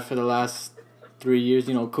my dad for the last 3 years.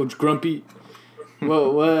 Coach Grumpy.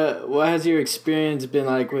 What has your experience been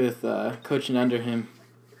like with coaching under him?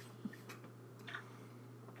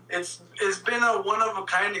 It's been a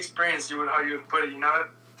one-of-a-kind experience, how you would put it, I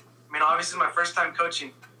mean, obviously my first time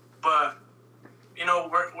coaching, but,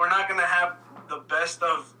 we're not going to have the best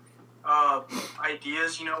of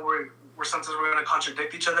ideas, we're sometimes we're going to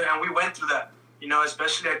contradict each other, and we went through that,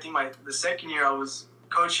 especially I think the second year I was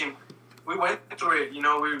coaching, we went through it,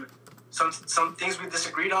 we some things we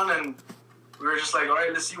disagreed on, and we were just like, all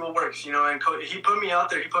right, let's see what works, and he put me out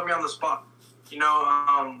there, he put me on the spot,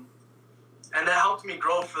 and that helped me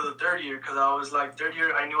grow for the 3rd year, because I was like, 3rd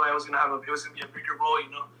year, I knew it was going to be a bigger role,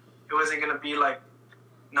 It wasn't going to be like,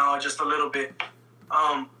 no, just a little bit.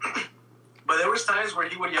 But there was times where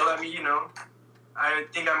he would yell at me, I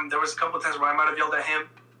think there was a couple of times where I might have yelled at him.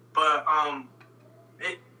 But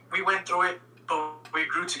we went through it, but we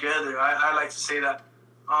grew together. I like to say that.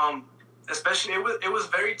 Especially, it was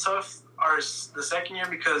very tough the second year,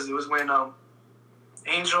 because it was when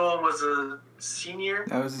Angel was a senior.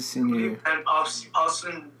 That was a senior year. And Pops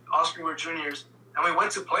and Oscar were juniors. And we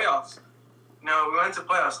went to playoffs.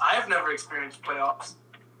 I have never experienced playoffs.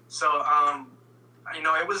 So,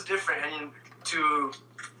 it was different. And to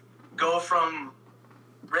go from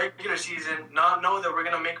regular season, not know that we're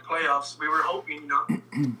going to make playoffs, we were hoping,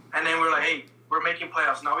 and then we're like, hey, we're making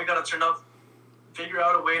playoffs. Now we got to turn up, figure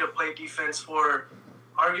out a way to play defense for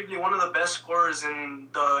arguably one of the best scorers in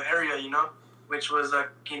the area, which was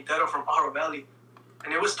Quintero from Pajaro Valley.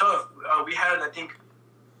 And it was tough. We had, I think,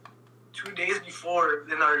 2 days before,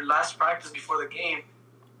 in our last practice before the game,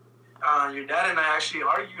 your dad and I actually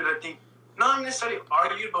argued, I think, not necessarily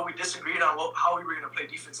argued, but we disagreed on how we were going to play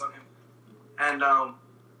defense on him. And,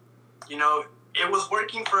 it was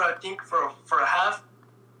working for a half.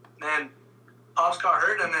 Then Pops got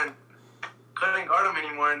hurt, and then couldn't guard him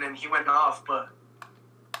anymore, and then he went off. But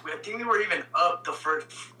I think we were even up the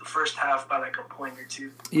first half by like a point or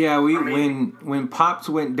two. Yeah, when Pops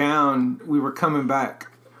went down, we were coming back,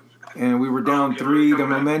 and we were down 3. The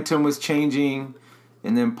momentum was changing,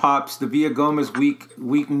 and then Pops, the Villagomez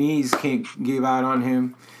weak knees gave out on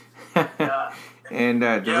him, Yeah. and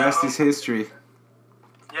the rest is history.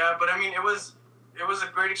 Yeah, but I mean, it was a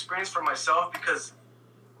great experience for myself, because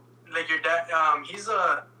like your dad, he's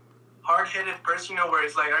a hard-headed person, where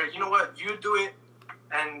it's like, all right, you know what, you do it.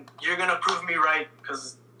 And you're going to prove me right,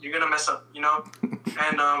 because you're going to mess up,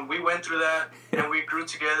 And we went through that, and we grew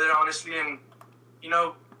together, honestly. And,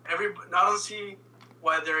 I don't see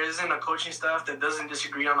why there isn't a coaching staff that doesn't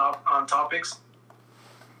disagree on topics.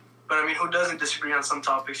 But, I mean, who doesn't disagree on some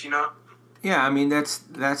topics, Yeah, I mean, that's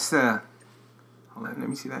the... Hold on, let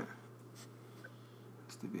me see that.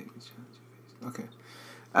 That's the biggest challenge. Okay.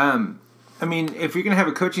 I mean, if you're going to have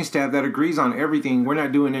a coaching staff that agrees on everything, we're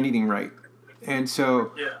not doing anything right. And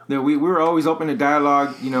so we were always open to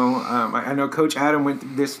dialogue. I know Coach Adam went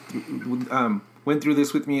through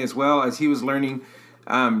this with me as well, as he was learning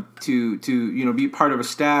to be part of a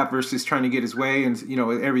staff versus trying to get his way and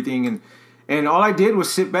with everything. And all I did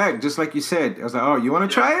was sit back, just like you said. I was like, oh, you want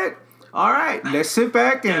to try it? All right, let's sit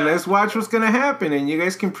back and let's watch what's going to happen, and you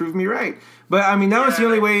guys can prove me right. But I mean, that was the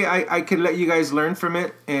only way I could let you guys learn from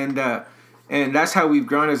it, and that's how we've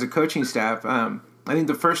grown as a coaching staff. I think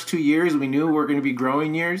the first 2 years we knew we were going to be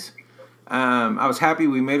growing years. I was happy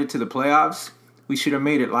we made it to the playoffs. We should have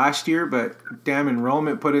made it last year, but damn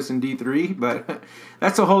enrollment put us in D3. But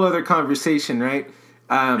that's a whole other conversation, right?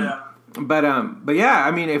 But yeah,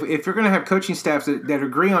 I mean, if you're gonna have coaching staffs that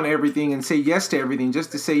agree on everything and say yes to everything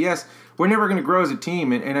just to say yes, we're never gonna grow as a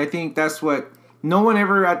team. And I think that's what no one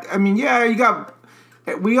ever. I mean, yeah,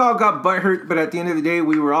 we all got butthurt, but at the end of the day,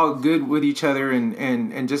 we were all good with each other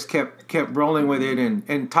and just kept rolling with it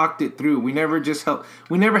and talked it through. We never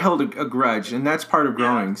held a grudge, and that's part of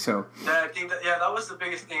growing. So yeah, I think that was the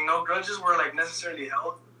biggest thing. No grudges were like necessarily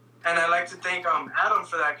held, and I like to thank Adam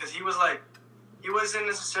for that, because he wasn't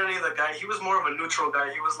necessarily the guy. He was more of a neutral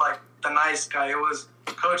guy. He was like the nice guy. It was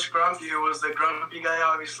Coach Grumpy who was the grumpy guy,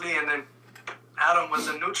 obviously, and then Adam was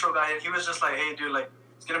a neutral guy, and he was just like, hey, dude, like,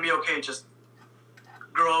 it's gonna be okay. Just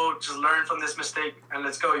grow, just learn from this mistake, and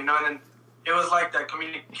let's go, And then it was like that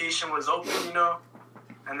communication was open,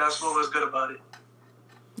 and that's what was good about it.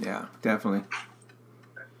 Yeah, definitely.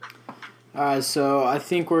 All right, so I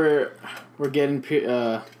think we're getting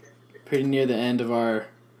pretty near the end of our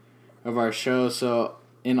show. So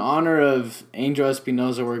in honor of Angel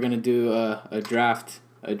Espinoza, we're gonna do a draft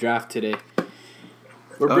today.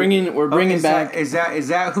 We're bringing back. Is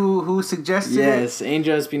that who suggested it? Yes,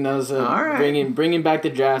 Angel Espinoza. All right. Bringing back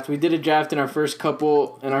the draft. We did a draft in our first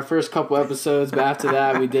couple episodes, but after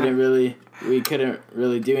that we couldn't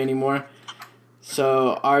really do anymore.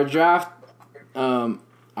 So our draft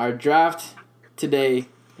today,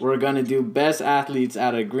 we're gonna do best athletes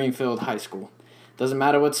out of Greenfield High School. Doesn't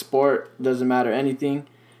matter what sport, doesn't matter anything.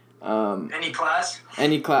 Any class,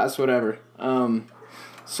 whatever.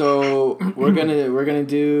 So we're gonna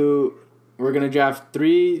draft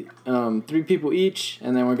three people each,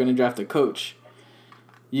 and then we're gonna draft a coach.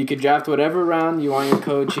 You could draft whatever round you want your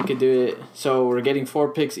coach. You could do it. So we're getting 4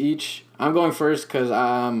 picks each. I'm going first because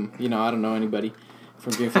I don't know anybody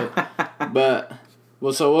from Greenfield.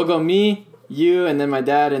 So we'll go me, you, and then my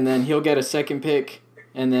dad, and then he'll get a second pick,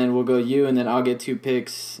 and then we'll go you, and then I'll get 2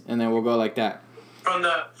 picks, and then we'll go like that. From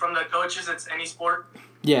the coaches, it's any sport.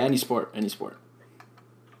 Yeah, any sport.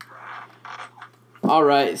 All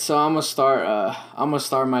right, so I'm gonna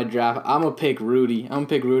start my draft. I'm gonna pick Rudy. I'm gonna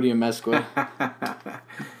pick Rudy and Mesqua.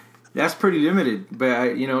 That's pretty limited,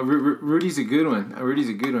 but Rudy's a good one.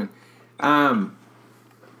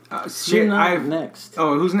 Next.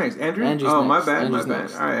 Oh, who's next? Andrew? Andrew's oh, next. my bad. Andrew's my bad.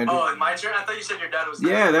 next. All right, Andrew. Oh, my turn? I thought you said your dad was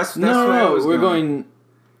next. Yeah, that's no. we're going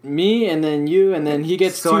me and then you, and then he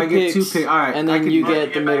gets so 2 I picks. get 2 picks. All right, and then you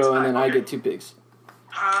get the middle, and then I okay. get 2 picks.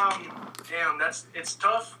 Damn, it's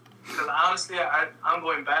tough, because honestly, I'm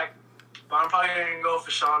going back, but I'm probably gonna go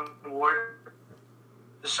for Sean Ward.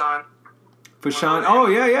 Fashawn. Oh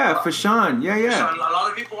yeah, Fashawn. Yeah. Fashawn. A lot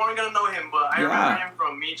of people aren't gonna know him, but I remember him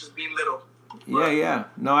from me just being little. Yeah.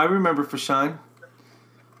 No, I remember Fashawn.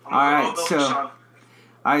 All right,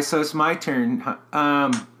 so it's my turn.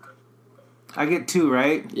 I get 2,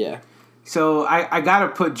 right? Yeah. So I gotta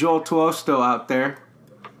put Joel Tuosto out there.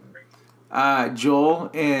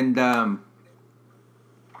 Joel and I'm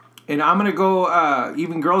gonna go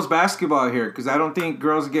even girls basketball here, because I don't think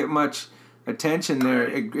girls get much attention there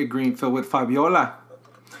at Greenfield with Fabiola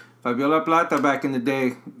Plata back in the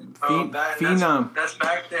day. Phenom. That's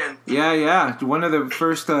back then. Yeah. One of the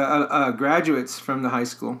first graduates from the high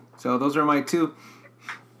school. So those are my 2.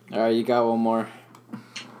 All right, you got one more.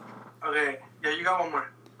 Okay. Yeah, you got one more.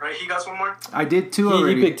 Right? He got one more? I did 2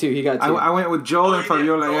 already. He picked 2. He got 2. I went with Joel and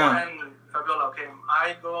Fabiola. Joel Yeah. and Fabiola. Okay.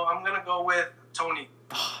 I'm gonna go with Tony.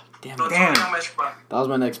 Damn. Tony That was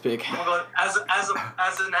my next pick. I'm gonna go as an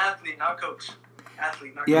athlete, not coach.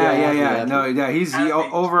 Athlete, not coach. Yeah. No, yeah.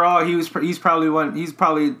 Overall, he's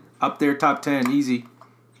probably up there top 10 easy.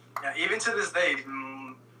 Yeah, even to this day,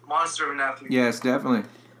 monster of an athlete. Yes, definitely.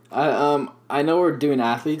 I know we're doing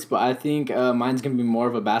athletes, but I think mine's gonna be more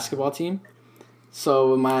of a basketball team.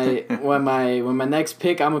 So when my next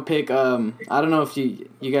pick, I'm gonna pick I don't know if you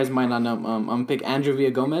guys might not know, I'm gonna pick Andrew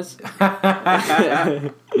Villagomez.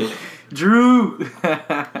 Drew.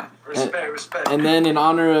 Respect. And then in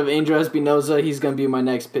honor of Angel Espinoza, he's gonna be my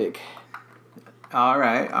next pick. All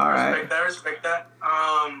right. Respect that.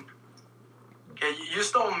 Okay, you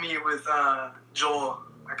stole me with Joel.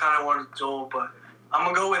 I kind of wanted Joel, but I'm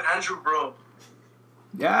gonna go with Andrew Bro.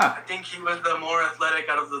 Yeah. I think he was the more athletic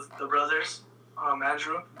out of the brothers.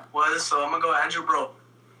 Andrew was, so I'm gonna go Andrew Bro.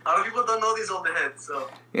 A lot of people don't know these older heads, so.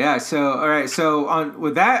 Yeah. So all right. So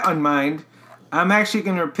with that in mind, I'm actually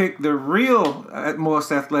gonna pick the real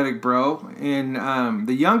most athletic bro in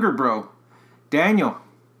the younger bro, Daniel.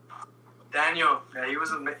 Yeah, he was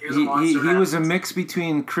a monster. He was a mix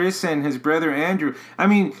between Chris and his brother Andrew. I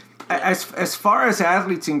mean, as far as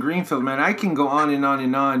athletes in Greenfield, man, I can go on and on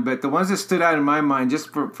and on. But the ones that stood out in my mind, just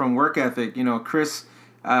from work ethic, Chris.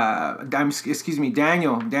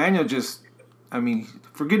 Daniel. Daniel just, I mean,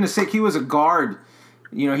 for goodness sake, he was a guard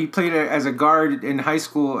You know, he played as a guard in high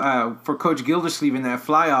school for Coach Gildersleeve in that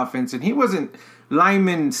fly offense, and he wasn't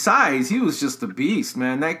lineman size. He was just a beast,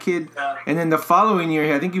 man. That kid. Yeah. And then the following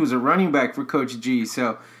year, I think he was a running back for Coach G.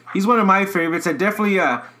 So he's one of my favorites. I definitely.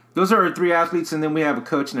 Those are our 3 athletes, and then we have a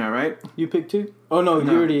coach now, right? You picked 2? Oh no,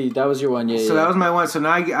 you already. That was your one. Yeah. So that was my one. So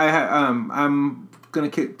now I'm gonna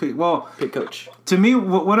pick. Well, pick coach. To me,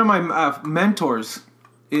 one of my mentors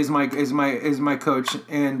is my coach,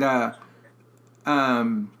 and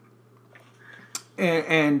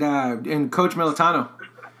Coach Militano,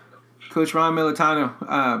 Coach Ron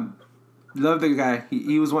Militano. Love the guy.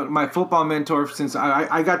 He was my football mentor since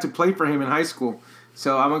I got to play for him in high school.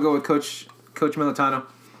 So I'm gonna go with Coach Militano.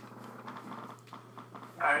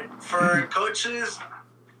 All right, for coaches,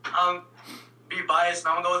 be biased.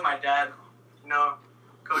 I'm gonna go with my dad. You know,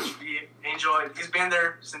 Coach B, Angel. He's been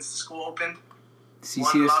there since the school opened.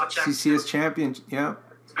 CCS champion. Yeah.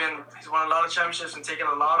 He's won a lot of championships and taken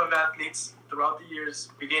a lot of athletes throughout the years,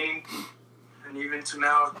 beginning and even to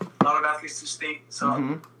now, a lot of athletes to state. So,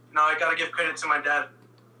 I gotta give credit to my dad.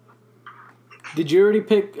 Did you already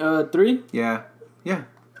pick 3? Yeah.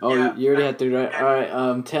 Oh, yeah. You already had 3, right? All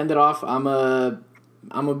right. To end it off, I'm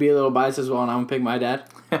gonna be a little biased as well, and I'm gonna pick my dad.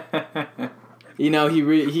 You know, he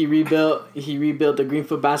rebuilt the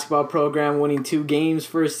Greenfield basketball program, winning 2 games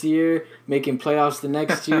first year, making playoffs the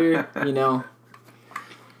next year. You know.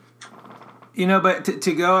 You know, but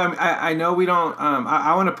to go, I know we don't.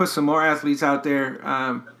 I want to put some more athletes out there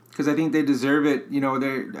because I think they deserve it. You know,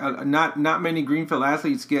 they're not many Greenfield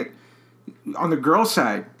athletes get on the girls'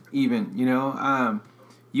 side even. You know,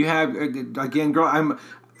 you have again, girl.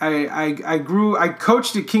 I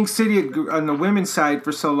coached at King City on the women's side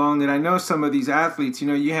for so long that I know some of these athletes. You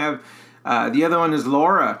know, you have the other one is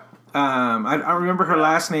Laura. I don't remember her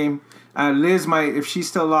last name. Liz might, if she's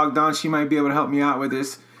still logged on, she might be able to help me out with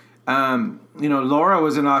this. You know, Laura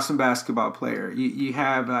was an awesome basketball player. You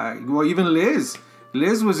have, even Liz.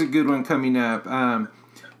 Liz was a good one coming up.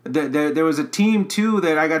 There was a team, too,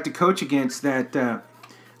 that I got to coach against that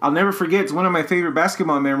I'll never forget. It's one of my favorite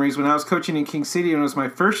basketball memories when I was coaching in King City, and it was my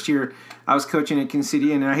first year I was coaching in King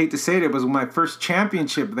City, and I hate to say it was my first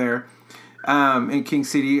championship there in King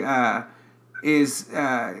City, is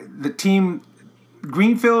the team,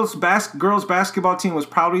 Greenfield's girls basketball team was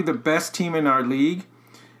probably the best team in our league.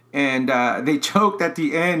 And they choked at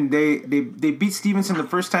the end. They beat Stevenson the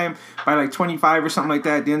first time by like 25 or something like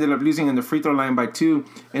that. They ended up losing in the free throw line by 2,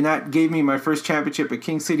 and that gave me my first championship at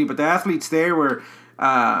King City. But the athletes there were,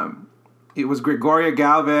 it was Gregoria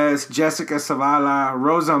Galvez, Jessica Zavala,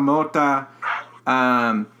 Rosa Mota.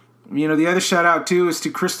 You know, the other shout out too is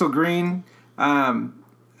to Crystal Green.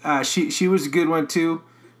 She was a good one too.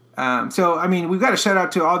 So I mean, we've got to shout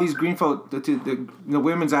out to all these Greenfield, the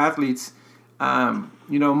women's athletes.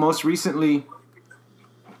 You know, most recently,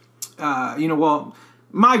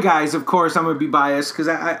 my guys, of course, I'm going to be biased because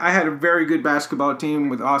I had a very good basketball team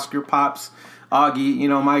with Oscar, Pops, Augie, you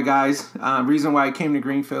know, my guys, reason why I came to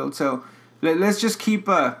Greenfield. So let's just keep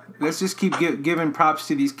giving props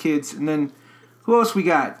to these kids. And then who else we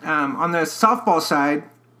got? On the softball side,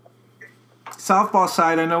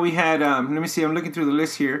 I know we had, let me see, I'm looking through the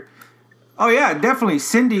list here. Oh, yeah, definitely.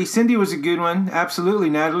 Cindy was a good one. Absolutely,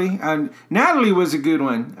 Natalie. Natalie was a good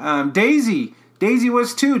one. Daisy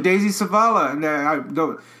was too. Daisy Zavala.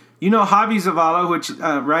 You know Javi Zavala, which,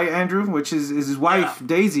 right, Andrew? Which is his wife,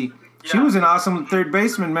 Daisy. Yeah. She was an awesome third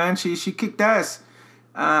baseman, man. She kicked ass.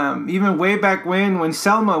 Even way back when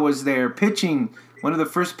Selma was there pitching, one of the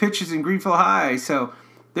first pitchers in Greenfield High. So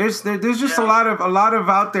there's just a lot of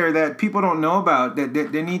out there that people don't know about that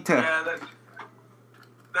they need to. Yeah,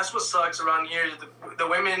 that's what sucks around here. The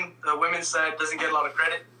women's side doesn't get a lot of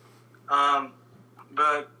credit.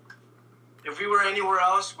 But if we were anywhere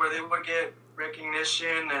else where they would get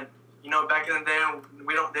recognition, and you know, back in the day,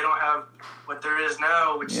 they don't have what there is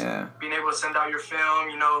now, which being able to send out your film,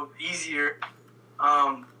 you know, easier.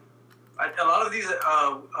 A lot of these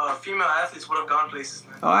female athletes would have gone places,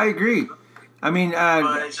 man. Oh, I agree. I mean,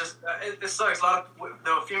 but it's just it sucks. A lot of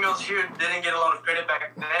the females here didn't get a lot of credit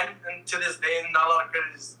back then, and to this day, not a lot of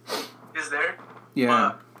credit is there.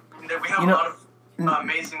 Yeah, but we have a lot of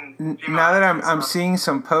amazing. Now that I'm seeing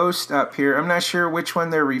some posts up here, I'm not sure which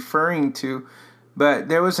one they're referring to, but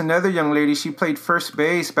there was another young lady. She played first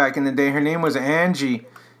base back in the day. Her name was Angie.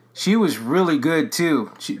 She was really good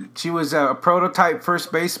too. She was a prototype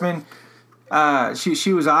first baseman.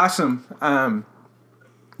 She was awesome.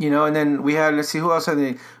 You know, and then we had, let's see, who else had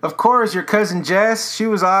they? Of course, your cousin Jess. She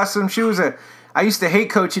was awesome. I used to hate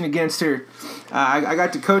coaching against her. I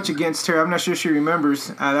got to coach against her. I'm not sure she remembers.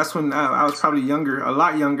 That's when I was probably younger, a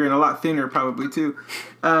lot younger, and a lot thinner probably too.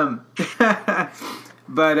 But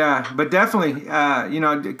But definitely,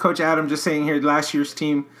 Coach Adam just saying here, last year's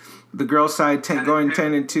team, the girls' side going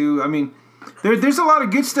 10-2. I mean, there's a lot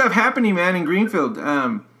of good stuff happening, man, in Greenfield.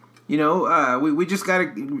 We just got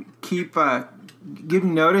to keep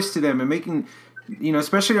giving notice to them and making,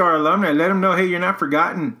 especially our alumni, let them know, hey, you're not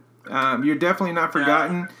forgotten. You're definitely not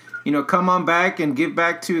forgotten. Come on back and give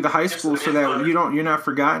back to the high school so that you're not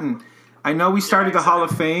forgotten. I know we started the Hall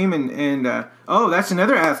of Fame, and that's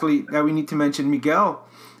another athlete that we need to mention, Miguel.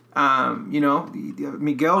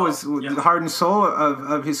 Miguel was the heart and soul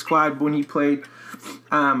of his squad when he played.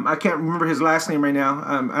 I can't remember his last name right now.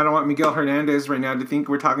 I don't want Miguel Hernandez right now to think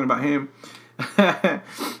we're talking about him.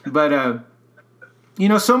 But,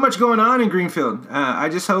 so much going on in Greenfield. I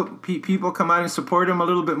just hope people come out and support him a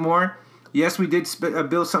little bit more. Yes, we did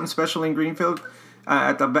build something special in Greenfield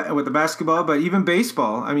with the basketball, but even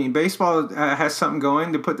baseball. I mean, baseball has something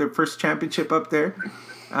going to put their first championship up there.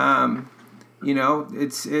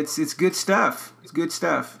 It's good stuff. It's good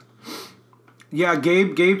stuff. Yeah,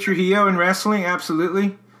 Gabe Trujillo in wrestling,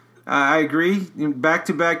 absolutely. I agree.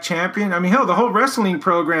 Back-to-back champion. I mean, hell, the whole wrestling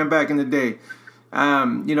program back in the day.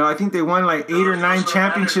 I think they won like 8 or 9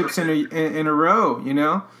 championships in a row.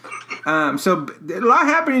 So a lot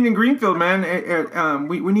happening in Greenfield, man.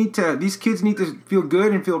 We need to. These kids need to feel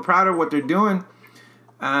good and feel proud of what they're doing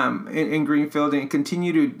in Greenfield, and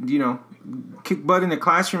continue to kick butt in the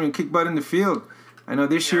classroom and kick butt in the field. I know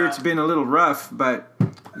this year it's been a little rough, but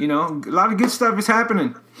a lot of good stuff is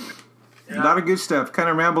happening. Yeah. A lot of good stuff. Kind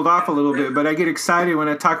of rambled off a little bit, but I get excited when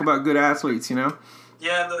I talk about good athletes.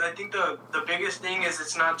 Yeah, I think the biggest thing is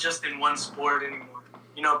it's not just in one sport anymore.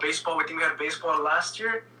 Baseball. We think we had baseball last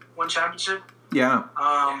year, one championship. Yeah.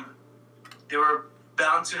 They were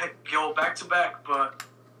bound to go back to back, but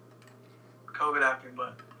COVID happened.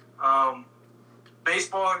 But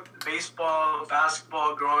baseball,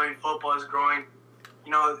 basketball growing, football is growing.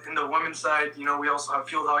 In the women's side, we also have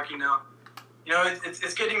field hockey now.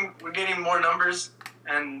 We're getting more numbers,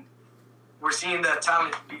 and we're seeing that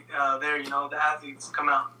talent there. The athletes come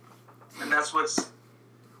out, and that's what's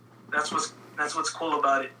cool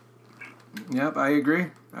about it. Yep, I agree.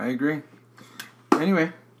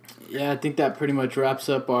 Anyway. Yeah, I think that pretty much wraps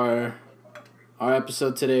up our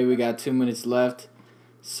episode today. We got 2 minutes left.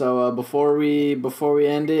 So before we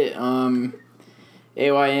end it,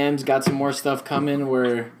 AYM's got some more stuff coming.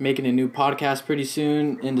 We're making a new podcast pretty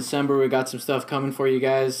soon. In December, we got some stuff coming for you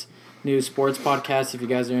guys. New sports podcast. If you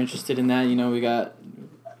guys are interested in that, we got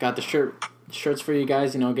the shirts for you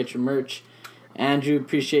guys. Get your merch. Andrew,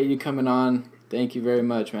 appreciate you coming on. Thank you very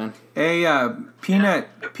much, man. Hey, Peanut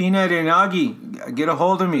and Augie, get a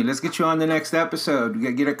hold of me. Let's get you on the next episode. We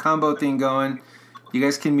got get a combo thing going. You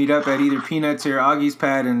guys can meet up at either Peanut's or Augie's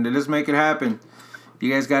pad, and let's make it happen. You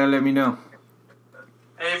guys got to let me know.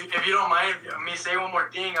 Hey, if you don't mind, me say one more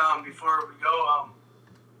thing before we go.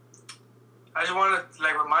 I just want to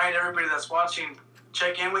remind everybody that's watching,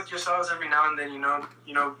 check in with yourselves every now and then.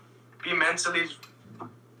 Be mentally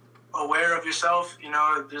aware of yourself.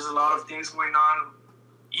 There's a lot of things going on.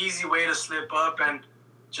 Easy way to slip up and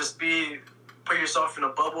just put yourself in a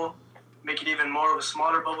bubble, make it even more of a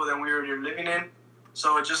smaller bubble than you're living in.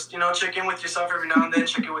 So just check in with yourself every now and then.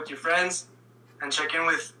 Check in with your friends, and check in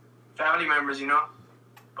with family members.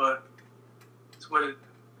 But that's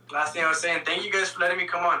last thing I was saying. Thank you guys for letting me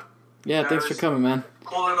come on. Yeah, thanks for coming, man.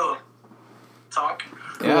 Cool little talk.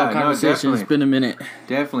 Yeah, conversation. It's been a minute.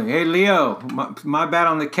 Definitely. Hey, Leo, my bad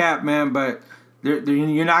on the cap, man, but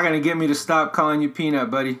you're not going to get me to stop calling you Peanut,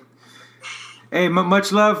 buddy. Hey,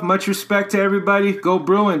 much love, much respect to everybody. Go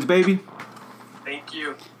Bruins, baby. Thank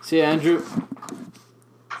you. See you, Andrew.